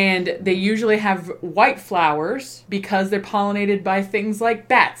moon. And they usually have white flowers because they're pollinated by things like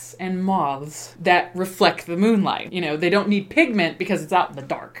bats and moths that reflect the moonlight. They don't need pigment because it's out in the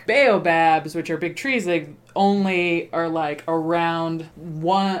dark. Baobabs, which are big trees, they only are like around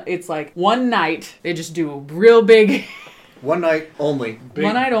one night. They just do a real big... One night only.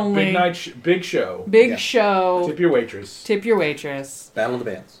 One night only. Big show. Big show. Tip your waitress. Battle of the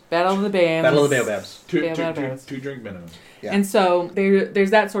Bands. Battle of the Baobabs. Two drink minimum. Yeah. And so there's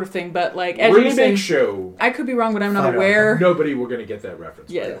that sort of thing, but like as really you say, big show. I could be wrong, but I'm not aware. Nobody were going to get that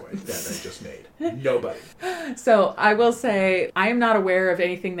reference. Yeah. By the way, that I just made. Nobody. So I will say I am not aware of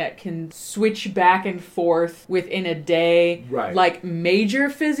anything that can switch back and forth within a day, right. Like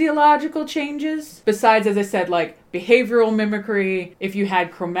major physiological changes. Besides, as I said, like behavioral mimicry. If you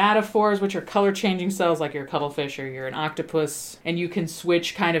had chromatophores, which are color-changing cells, like you're a cuttlefish or you're an octopus, and you can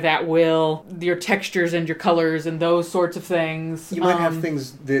switch kind of at will your textures and your colors and those sorts of things. You might have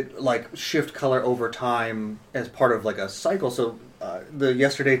things that like shift color over time as part of like a cycle. So the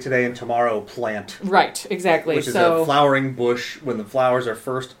yesterday, today, and tomorrow plant. Right, exactly. Which is a flowering bush. When the flowers are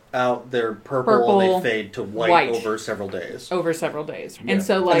first out, they're purple and they fade to white over several days. Yeah. And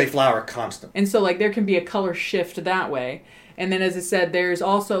so and they flower constantly. And so like there can be a color shift that way. And then, as I said, there's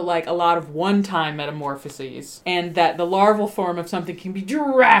also like a lot of one-time metamorphoses, and that the larval form of something can be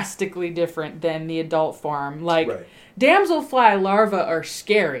drastically different than the adult form. Like damselfly larvae are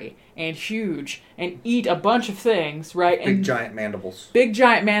scary and huge and eat a bunch of things, right? Big giant mandibles,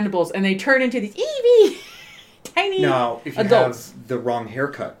 and they turn into these eevee tiny Now, if you adults. have the wrong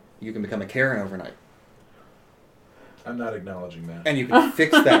haircut, you can become a Karen overnight. I'm not acknowledging that. And you can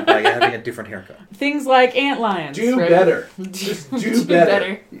fix that by having a different haircut. Things like antlions. Do better. Just do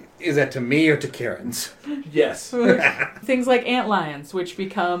better. Is that to me or to Karens? Yes. Things like antlions, which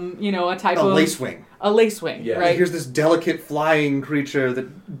become, a type of... lacewing. A lacewing, yes. right? Here's this delicate flying creature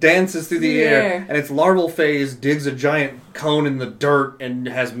that dances through the air, and its larval phase digs a giant cone in the dirt and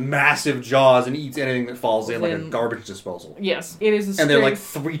has massive jaws and eats anything that falls in like a garbage disposal. Yes, it is. And they're like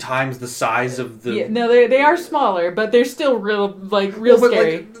 3 times the size of the... Yeah, no, they are smaller, but they're still real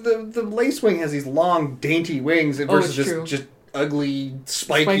scary. Like, the lacewing has these long, dainty wings versus this just ugly,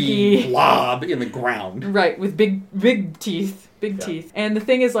 spiky blob in the ground. Right, with big teeth. Big teeth. And the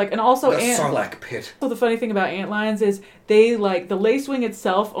thing is, like, and also... The sarlacc pit. So the funny thing about antlions is they, like, the lacewing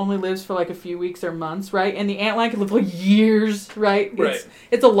itself only lives for, like, a few weeks or months, right? And the antlion can live for years, right?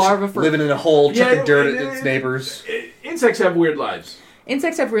 It's a larva for... Living in a hole, chucking dirt at its neighbors. Insects have weird lives.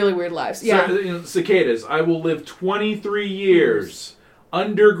 Insects have really weird lives, yeah. So, cicadas, I will live 23 years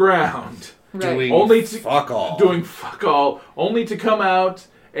underground. Right. Doing fuck all. Only to come out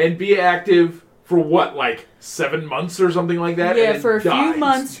and be active for what, like 7 months or something like that? Yeah, for a few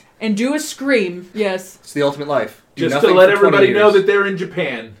months and do a scream. Yes. It's the ultimate life. Just to let everybody know that they're in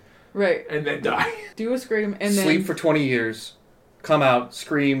Japan. Right. And then die. Do a scream and then... Sleep for 20 years, come out,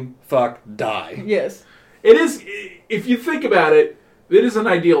 scream, fuck, die. Yes. It is, if you think about it, it is an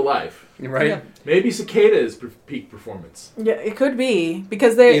ideal life. Right? Yeah. Maybe cicada is peak performance. Yeah, it could be.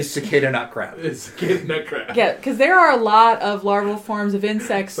 Because they... Is cicada not crab? It's cicada not crab. Yeah, because there are a lot of larval forms of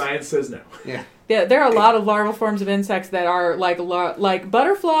insects. Science says no. Yeah. there are a lot of larval forms of insects that are like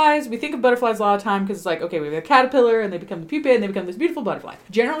butterflies. We think of butterflies a lot of time because it's like, okay, we have a caterpillar and they become the pupae and they become this beautiful butterfly.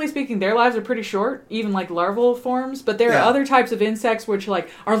 Generally speaking, their lives are pretty short, even like larval forms, but there are other types of insects which like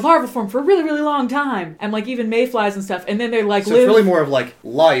are larval form for a really, really long time, and like even mayflies and stuff, and then they like So live... it's really more of like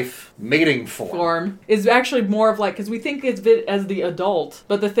life mating form. Is actually more of like, because we think it's as the adult,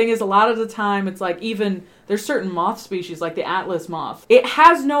 but the thing is a lot of the time it's like even... There's certain moth species, like the Atlas moth. It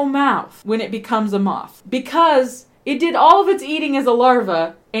has no mouth when it becomes a moth because it did all of its eating as a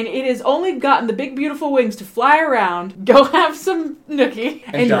larva, and it has only gotten the big, beautiful wings to fly around, go have some nookie,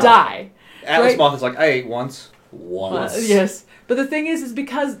 and die. Atlas moth is like, I ate once. Yes. But the thing is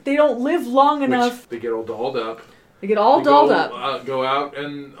because they don't live long enough. They get all dolled up. They get all dolled up. Go out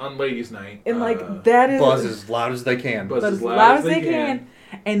and on ladies' night. And like, that is... Buzz as loud as they can. Buzz as loud as they can.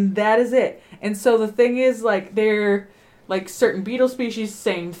 And that is it. And so the thing is, like, they're, like, certain beetle species,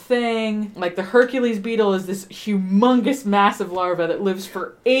 same thing. Like, the Hercules beetle is this humongous, massive larva that lives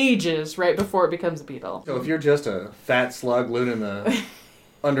for ages right before it becomes a beetle. So if you're just a fat slug living in the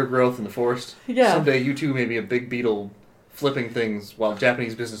undergrowth in the forest, someday you too may be a big beetle flipping things while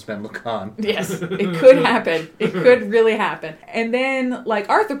Japanese businessmen look on. Yes, it could happen. It could really happen. And then, like,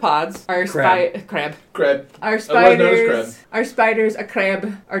 arthropods are crab. Our spiders, a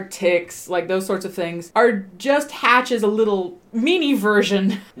crab, our ticks, like those sorts of things, are just hatches a little mini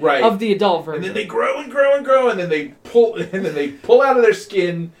version of the adult version. And then they grow and grow and grow, and then they pull out of their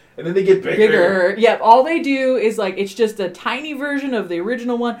skin. And then they get bigger. Yep. All they do is like it's just a tiny version of the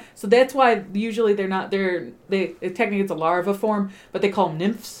original one. So that's why usually technically it's a larva form, but they call them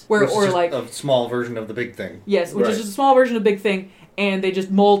nymphs. Like a small version of the big thing. Yes, which is just a small version of the big thing. And they just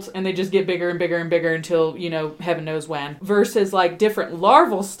molt and they just get bigger and bigger and bigger until, heaven knows when. Versus like different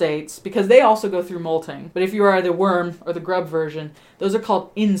larval states, because they also go through molting. But if you are the worm or the grub version, those are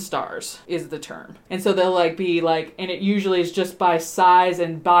called instars, is the term. And so they'll like be like, and it usually is just by size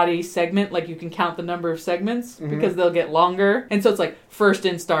and body segment, like you can count the number of segments because they'll get longer. And so it's like first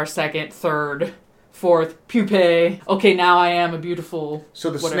instar, second, third, fourth, pupae. Okay, now I am a beautiful...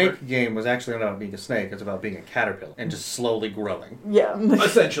 So the snake game was actually not about being a snake, it's about being a caterpillar and just slowly growing. Yeah.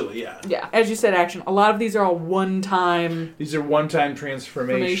 Essentially, yeah. Yeah. As you said, Action, a lot of these are all one-time... These are one-time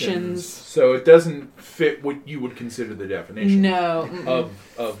transformations. So it doesn't fit what you would consider the definition of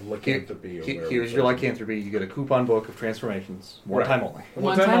lycanthropy. Here's your lycanthropy. You get a coupon book of transformations. One time only.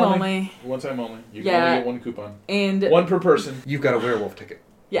 One time only. One time only. You can only get one coupon. And one per person. You've got a werewolf ticket.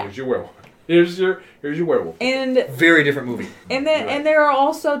 Yeah. Here's your werewolf. Here's your werewolf. And very different movie. And then and there are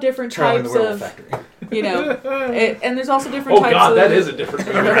also different Charlie types and the Werewolf of Factory. And there's also different types of... Oh God, that is a different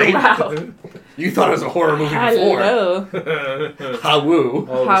movie, right? Wow. You thought it was a horror movie Hello. before. Ha-woo.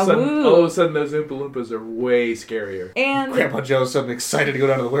 All of a sudden, those Oompa Loompas are way scarier. And Grandpa Joe's suddenly excited to go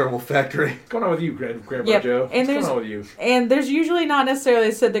down to the werewolf factory. What's going on with you, Grandpa Joe? What's going on with you? And there's usually not necessarily,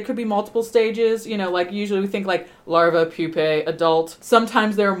 I said there could be multiple stages. Like usually we think like larva, pupae, adult.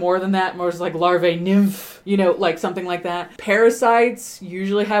 Sometimes there are more than that. More like larvae, nymph, like something like that. Parasites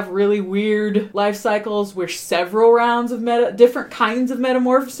usually have really weird life cycles where several rounds of different kinds of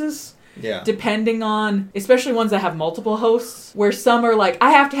metamorphosis. Yeah. Depending on, especially ones that have multiple hosts, where some are like,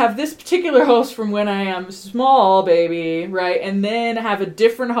 I have to have this particular host from when I am small baby, right? And then have a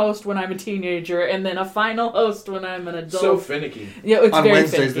different host when I'm a teenager, and then a final host when I'm an adult. So finicky. Yeah, it's on very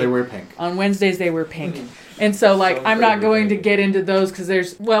Wednesdays finicky. They wear pink. On Wednesdays they wear pink. And so, like, I'm not going to get into those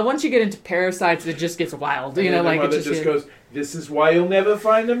because once you get into parasites, it just gets wild. And like it just goes, this is why you'll never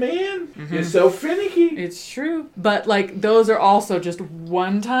find a man. Mm-hmm. You're so finicky. It's true. But, like, those are also just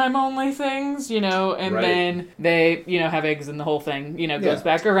one-time only things, and then they, have eggs and the whole thing, goes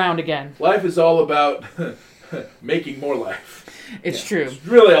back around again. Life is all about making more life. It's true. It's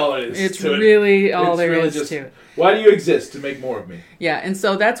really all it is. It's really all there is to it. Why do you exist? To make more of me. Yeah, and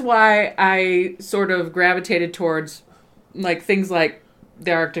so that's why I sort of gravitated towards, like, things like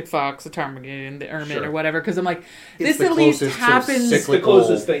the Arctic fox, the ptarmigan, the ermine, or whatever, because I'm like, this at least happens... It's the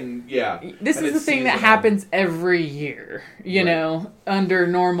closest thing, yeah. This is the thing that happens every year, under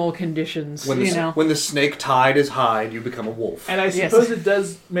normal conditions, When the snake tide is high, you become a wolf. And I suppose it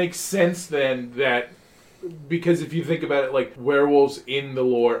does make sense then that... Because if you think about it, like, werewolves in the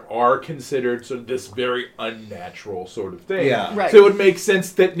lore are considered sort of this very unnatural sort of thing. Yeah. Right. So it would make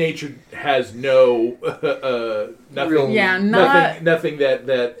sense that nature has no... nothing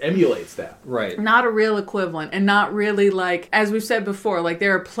that emulates that. Right. Not a real equivalent, and not really, like, as we've said before, like,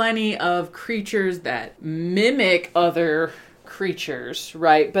 there are plenty of creatures that mimic other creatures,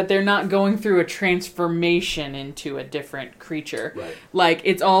 right? But they're not going through a transformation into a different creature. Right. Like,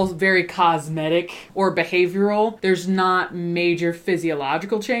 it's all very cosmetic or behavioral. There's not major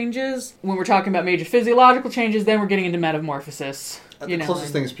physiological changes. When we're talking about major physiological changes, then we're getting into metamorphosis. The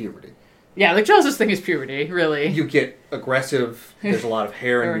closest thing is puberty. Yeah, the closest thing is puberty, really. You get aggressive, there's a lot of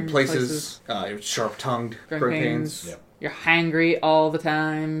hair in new places, sharp-tongued, growing pains. Yep. You're hangry all the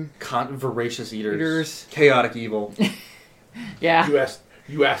time. Voracious eaters. Chaotic evil. Yeah.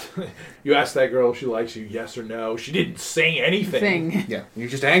 You asked that girl if she likes you, yes or no. She didn't say anything. Yeah, you're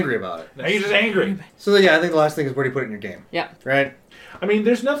just angry about it. Now you're just angry. So yeah, I think the last thing is where do you put it in your game? Yeah. Right? I mean,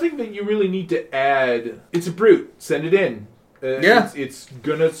 there's nothing that you really need to add. It's a brute. Send it in. It's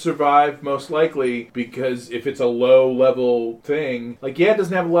gonna survive most likely because if it's a low level thing, like it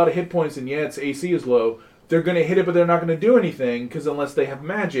doesn't have a lot of hit points and its AC is low. They're gonna hit it, but they're not gonna do anything because unless they have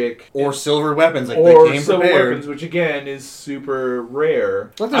magic or silver weapons, like or they came silver prepared. weapons, which again is super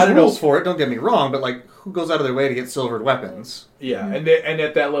rare. Like there's rules for it. Don't get me wrong, but like who goes out of their way to get silvered weapons? Yeah, and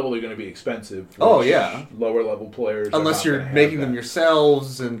at that level they're going to be expensive. Oh yeah, lower level players. Unless you're making them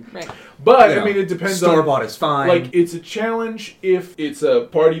yourselves and. Right. But I mean, it depends. Store bought is fine. Like it's a challenge if it's a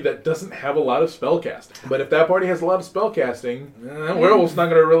party that doesn't have a lot of spellcasting. But if that party has a lot of spellcasting, werewolf's not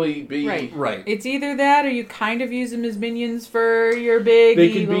going to really be right. It's either that or you kind of use them as minions for your big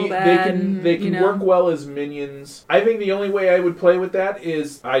evil bad. They can work well as minions. I think the only way I would play with that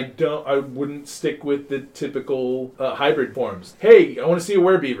is I wouldn't stick with the typical hybrid forms. Hey, I want to see a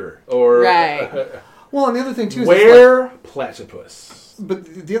werebeaver or well, and the other thing too is platypus. But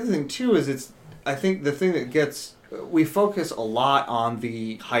the other thing too is I think the thing that gets we focus a lot on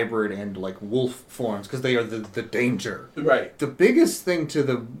the hybrid and like wolf forms because they are the danger. Right. The biggest thing to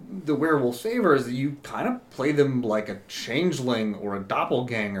the werewolf's favor is that you kind of play them like a changeling or a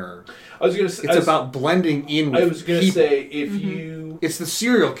doppelganger. It's about blending in with people. I was going to say if you... It's the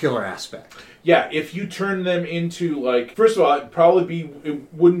serial killer aspect. Yeah, if you turn them into like... First of all,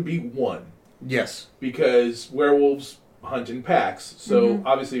 it wouldn't be one. Yes. Because werewolves hunt in packs, so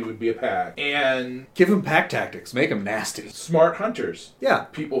obviously it would be a pack. And give them pack tactics, make them nasty. Smart hunters. Yeah.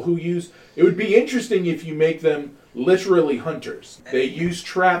 People who use... It would be interesting if you make them literally hunters. They use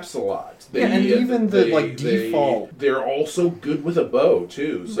traps a lot. Even the default. They're also good with a bow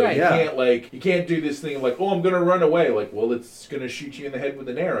too. So you can't do this thing like, oh, I'm going to run away. Like, well, it's going to shoot you in the head with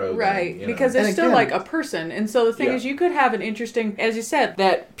an arrow. Right, then, because it's still like a person. And so the thing is, you could have an interesting, as you said,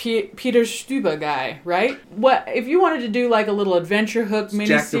 that Peter Stuba guy, right? What if you wanted to do like a little adventure hook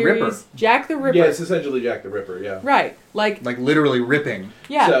miniseries? Jack the Ripper. Yeah, it's essentially Jack the Ripper. Yeah. Right. Like literally ripping.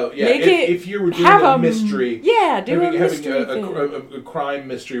 Yeah. So if you were doing a mystery, having a crime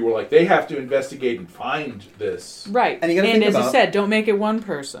mystery where like they have to investigate and find this. Right. And you gotta think as you said, don't make it one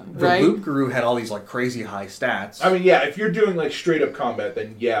person. The Loop Guru had all these like crazy high stats. I mean, if you're doing like straight up combat,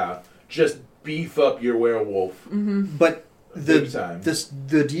 then just beef up your werewolf. Mm-hmm. But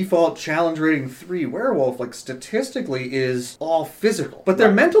the default challenge rating 3 werewolf, like statistically, is all physical. But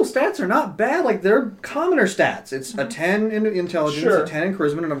their mental stats are not bad. Like they're commoner stats. It's a 10 in intelligence, a 10 in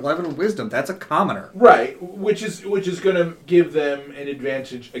charisma, and an 11 in wisdom. That's a commoner. Right, which is going to give them an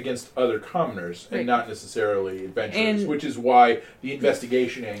advantage against other commoners and not necessarily adventurers. Which is why the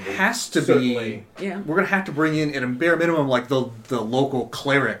investigation angle has to be. Yeah, we're gonna have to bring in at a bare minimum like the local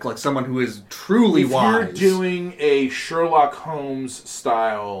cleric, like someone who is truly wise. If you're doing a Sherlock Holmes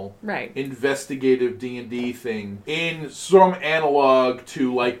style investigative D&D thing in some analog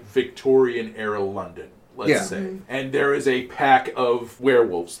to like Victorian era London, let's say. And there is a pack of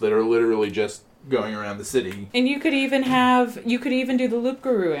werewolves that are literally just going around the city. And you could even do the Loop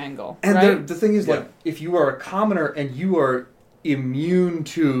Guru angle. And the thing is like if you are a commoner and you are immune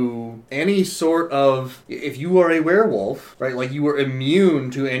to any sort of... If you are a werewolf, right, like you are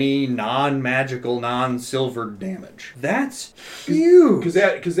immune to any non-magical, non-silver damage. That's huge!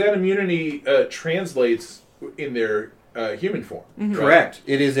 Because that immunity translates in their human form. Mm-hmm. Correct.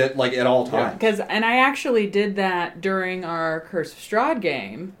 It is at all times. And I actually did that during our Curse of Strahd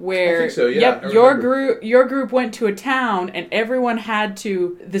game, where I think so, yeah. your group went to a town and everyone had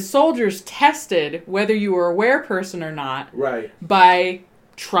to... The soldiers tested whether you were a wereperson or not by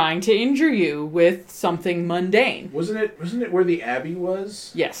trying to injure you with something mundane. Wasn't it where the Abbey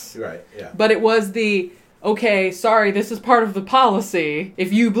was? Yes. Right, yeah. But it was the... Okay, sorry, this is part of the policy.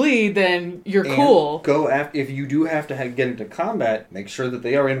 If you bleed, then you're cool. If you do have to get into combat, make sure that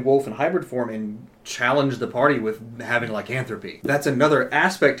they are in wolf and hybrid form and challenge the party with having lycanthropy. That's another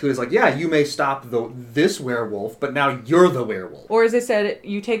aspect to it. Is like, you may stop this werewolf, but now you're the werewolf. Or as I said,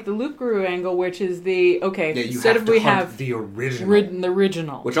 you take the Loop Guru angle, which is the instead of we have the original, the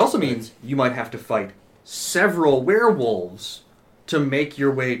original, which also means you might have to fight several werewolves to make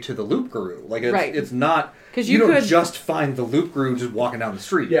your way to the Loop Guru. Like, it's not... 'Cause you don't could just find the Loop Guru just walking down the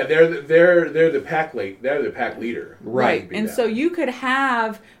street. Yeah, they're the pack leader. Right. And so you could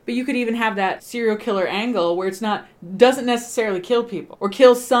even have that serial killer angle where doesn't necessarily kill people or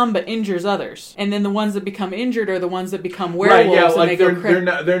kills some but injures others. And then the ones that become injured are the ones that become werewolves. Right, yeah, and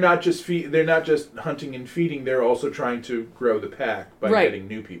like they're not just hunting and feeding, they're also trying to grow the pack by getting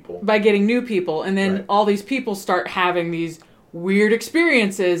new people. And then all these people start having these weird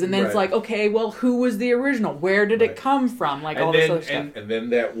experiences, and then it's like, okay, well, who was the original? Where did it come from? Like, all this other stuff. And then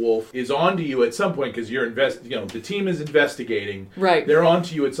that wolf is onto you at some point because the team is investigating. Right. They're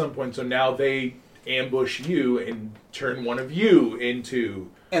onto you at some point, so now they ambush you and turn one of you into...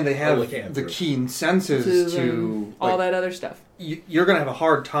 And they have the keen senses to... all that other stuff. You're going to have a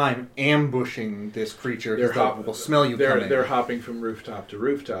hard time ambushing this creature because they will smell you coming. They're hopping from rooftop to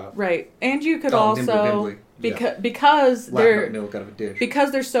rooftop. Right. And you could also... Nimbly. Because they're milk out of a dish.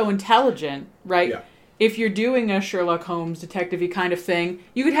 Because they're so intelligent, right? Yeah. If you're doing a Sherlock Holmes detective-y kind of thing,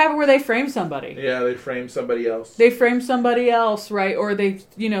 you could have it where they frame somebody. Yeah, they frame somebody else. Right? Or they,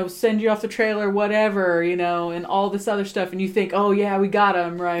 send you off the trail or whatever, and all this other stuff, and you think, oh yeah, we got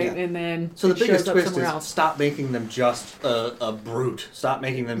him, right? Yeah. And then so the biggest twist is else. Stop making them just a brute. Stop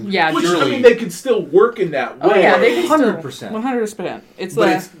making them Which, they can still work in that way. Oh yeah, they can 100%.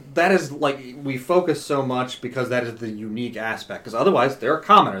 100%. That is, like, we focus so much because that is the unique aspect. Because otherwise, they're a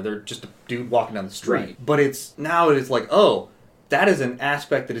commoner. They're just a dude walking down the street. Right. But it's like, oh, that is an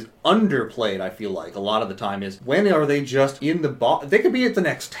aspect that is underplayed, I feel like, a lot of the time, is when are they just in the bar? They could be at the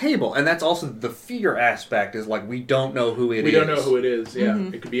next table. And that's also the fear aspect, is like, we don't know who it is. We don't know who it is, yeah.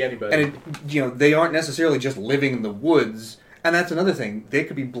 Mm-hmm. It could be anybody. And, they aren't necessarily just living in the woods. And that's another thing. They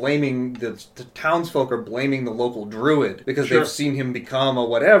could be blaming, the townsfolk are blaming the local druid because they've seen him become a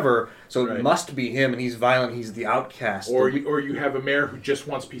whatever, so it must be him, and he's violent, he's the outcast. Or you have a mayor who just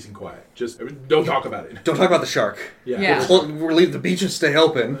wants peace and quiet. Just don't talk about it. Don't talk about the shark. Yeah. We'll leave the beaches stay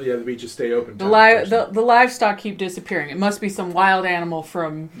open. Yeah, the beaches stay open. The livestock keep disappearing. It must be some wild animal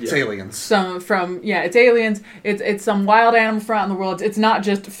from... It's aliens. It's aliens. It's some wild animal from out in the world. It's not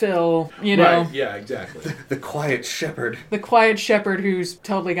just Phil, Right, yeah, exactly. The quiet shepherd. The quiet shepherd who's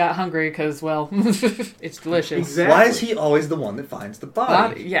totally got hungry because, well, it's delicious. Exactly. Why is he always the one that finds the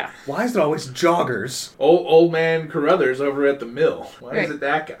body? Yeah. Why is it always joggers? Old man Carruthers over at the mill. Why is it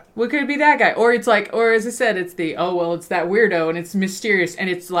that guy? Well, could it be that guy? Or it's like, or as I said, it's it's that weirdo, and it's mysterious, and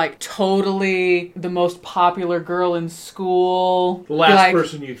it's like totally the most popular girl in school. The last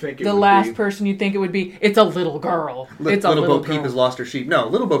person you think it would be. The last person you think it would be. It's a little girl. It's a little Bo Peep girl. has lost her sheep. No,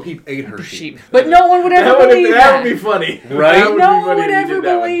 Little Bo Peep ate her sheep. But no one would ever believe that. That would be funny. Right? No one would ever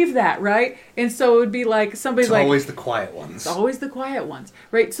believe that, right? And so it would be like somebody's it's always the quiet ones. It's always the quiet ones,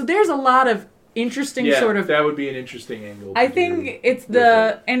 right? So there's a lot of interesting sort of... that would be an interesting angle. I think it's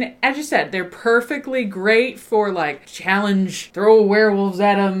and as you said, they're perfectly great for like challenge, throw werewolves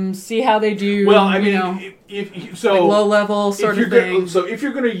at them, see how they do. Well, I mean, if low level sort of thing. So if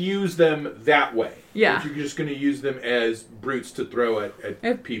you're going to use them that way, if you're just going to use them as brutes to throw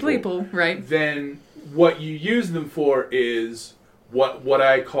at people, right? Then what you use them for is what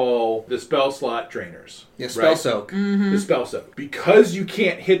I call the spell slot drainers. Yeah, spell soak. Mm-hmm. The spell soak. Because you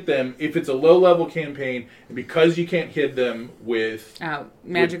can't hit them, if it's a low-level campaign, and because you can't hit them with...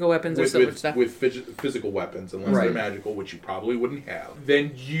 magical weapons or similar stuff. With physical weapons, unless they're magical, which you probably wouldn't have.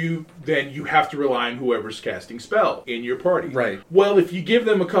 Then you have to rely on whoever's casting spell in your party. Right. Well, if you give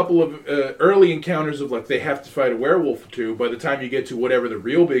them a couple of early encounters of, like, they have to fight a werewolf or two, by the time you get to whatever the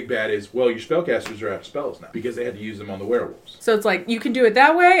real big bad is, well, your spellcasters are out of spells now, because they had to use them on the werewolves. So it's like, you can do it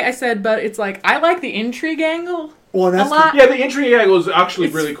that way, I said, but it's like, I like the intrigue angle. Well, that's a lot. The intrigue angle is actually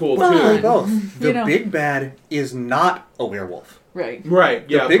really cool, too. Both. The big bad is not a werewolf. Right.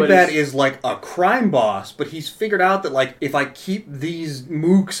 Yeah. The big bad is like a crime boss, but he's figured out that, like, if I keep these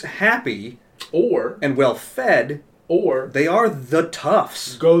mooks happy and well fed, they are the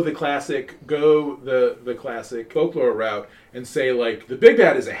toughs. Go the classic folklore route and say, like, the big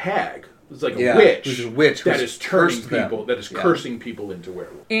bad is a hag. It's like a witch that is turning people, that is cursing people into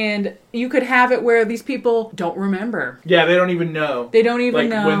werewolves. And you could have it where these people don't remember. Yeah, they don't even know. They don't even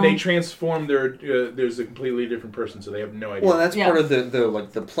know. When they transform, there's a completely different person, so they have no idea. Well, that's part of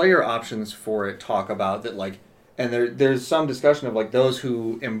the player options for it talk about that, like, and there's some discussion of, like, those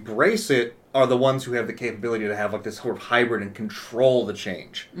who embrace it are the ones who have the capability to have, like, this sort of hybrid and control the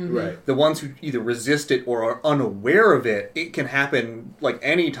change. Mm-hmm. Right. The ones who either resist it or are unaware of it, it can happen, like,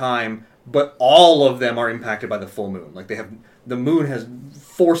 any time. But all of them are impacted by the full moon. Like, the moon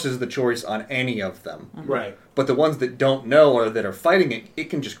forces the choice on any of them. Right. But the ones that don't know or that are fighting it, it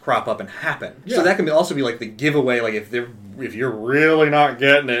can just crop up and happen. Yeah. So that can also be like the giveaway. Like if you're really not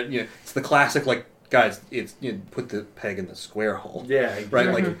getting it, it's the classic like, guys, it's put the peg in the square hole. Yeah, exactly.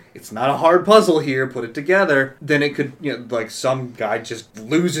 Right. Like it's not a hard puzzle here. Put it together. Then it could like some guy just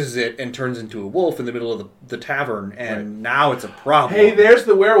loses it and turns into a wolf in the middle of the tavern, and now it's a problem. Hey, there's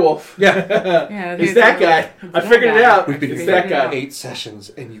the werewolf. Yeah, It's that guy. I figured it out. We've been It's here that for guy. 8 sessions,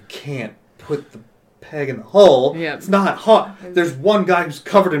 and you can't put the peg in the hole. Yep. It's not hot. There's one guy who's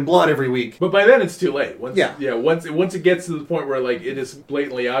covered in blood every week. But by then it's too late. Once it gets to the point where like it is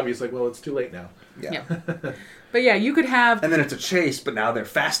blatantly obvious, like, well, it's too late now. Yeah. But yeah, you could have... And then it's a chase, but now they're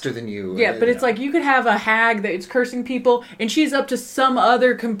faster than you. Yeah, but it's like you could have a hag that is cursing people, and she's up to some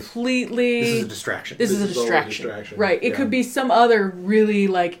other completely... This is a distraction. This is a all a distraction. distraction. Right. It Yeah. could be some other really,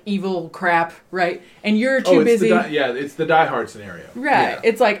 like, evil crap, right? And you're too it's busy... it's the Die Hard scenario. Right. Yeah.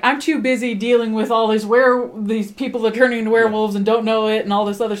 It's like, I'm too busy dealing with all these people that are turning into werewolves and don't know it and all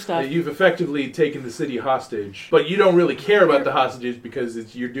this other stuff. You've effectively taken the city hostage, but you don't really care about the hostages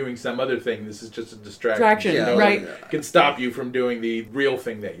because you're doing some other thing. This is just a distraction. Yeah. Right. It can stop you from doing the real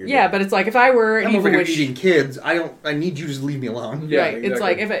thing that you're Yeah, doing. but it's like, if I were an I'm evil over here witch... eating kids. I need you to just leave me alone. Yeah, right.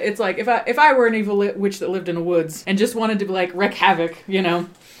 exactly. It's like if I were an evil witch that lived in the woods and just wanted to like wreak havoc,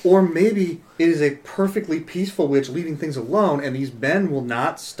 Or maybe it is a perfectly peaceful witch leaving things alone, and these men will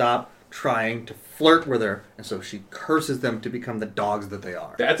not stop trying to flirt with her, and so she curses them to become the dogs that they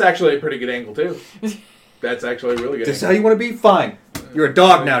are. That's actually a pretty good angle, too. That's actually a really good This is how angle. you want to be? Fine. You're a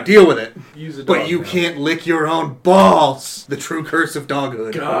dog now. Deal with it. Use a But dog you now. can't lick your own balls. The true curse of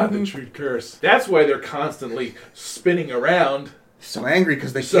doghood. God, the true curse. That's why they're constantly spinning around. So angry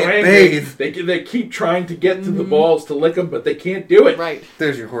because they So can't angry. bathe. They keep trying to get to the balls to lick them, but they can't do it. right.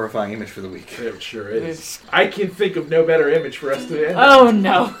 There's your horrifying image for the week. It sure is. I can think of no better image for us to end. Oh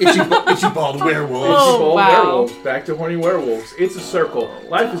no. Itchy bald werewolves. Oh, Bald wow. werewolves. Back to horny werewolves. It's a circle.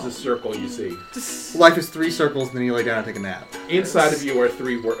 Life is a circle, you see. Life is 3 circles, and then you lay down and take a nap. Inside of you are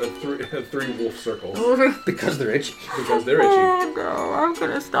three wolf circles Because they're itchy. because they're itchy. Oh no, I'm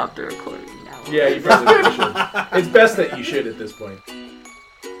gonna stop the recording now. Yeah, you probably should. It's best that you should at this point.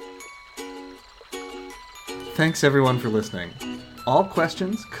 Thanks everyone for listening. All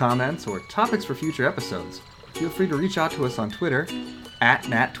questions, comments, or topics for future episodes, feel free to reach out to us on Twitter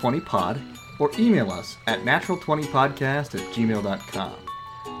 @nat20pod or email us at natural20podcast@gmail.com.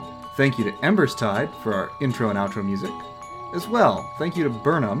 Thank you to Embers Tide for our intro and outro music. As well, thank you to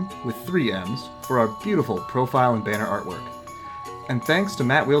Burnham with 3 M's for our beautiful profile and banner artwork. And thanks to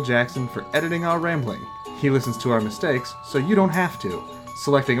Matt Will Jackson for editing our rambling. He listens to our mistakes, so you don't have to,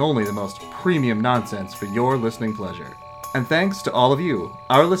 selecting only the most premium nonsense for your listening pleasure. And thanks to all of you,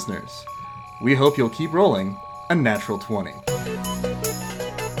 our listeners. We hope you'll keep rolling a natural 20.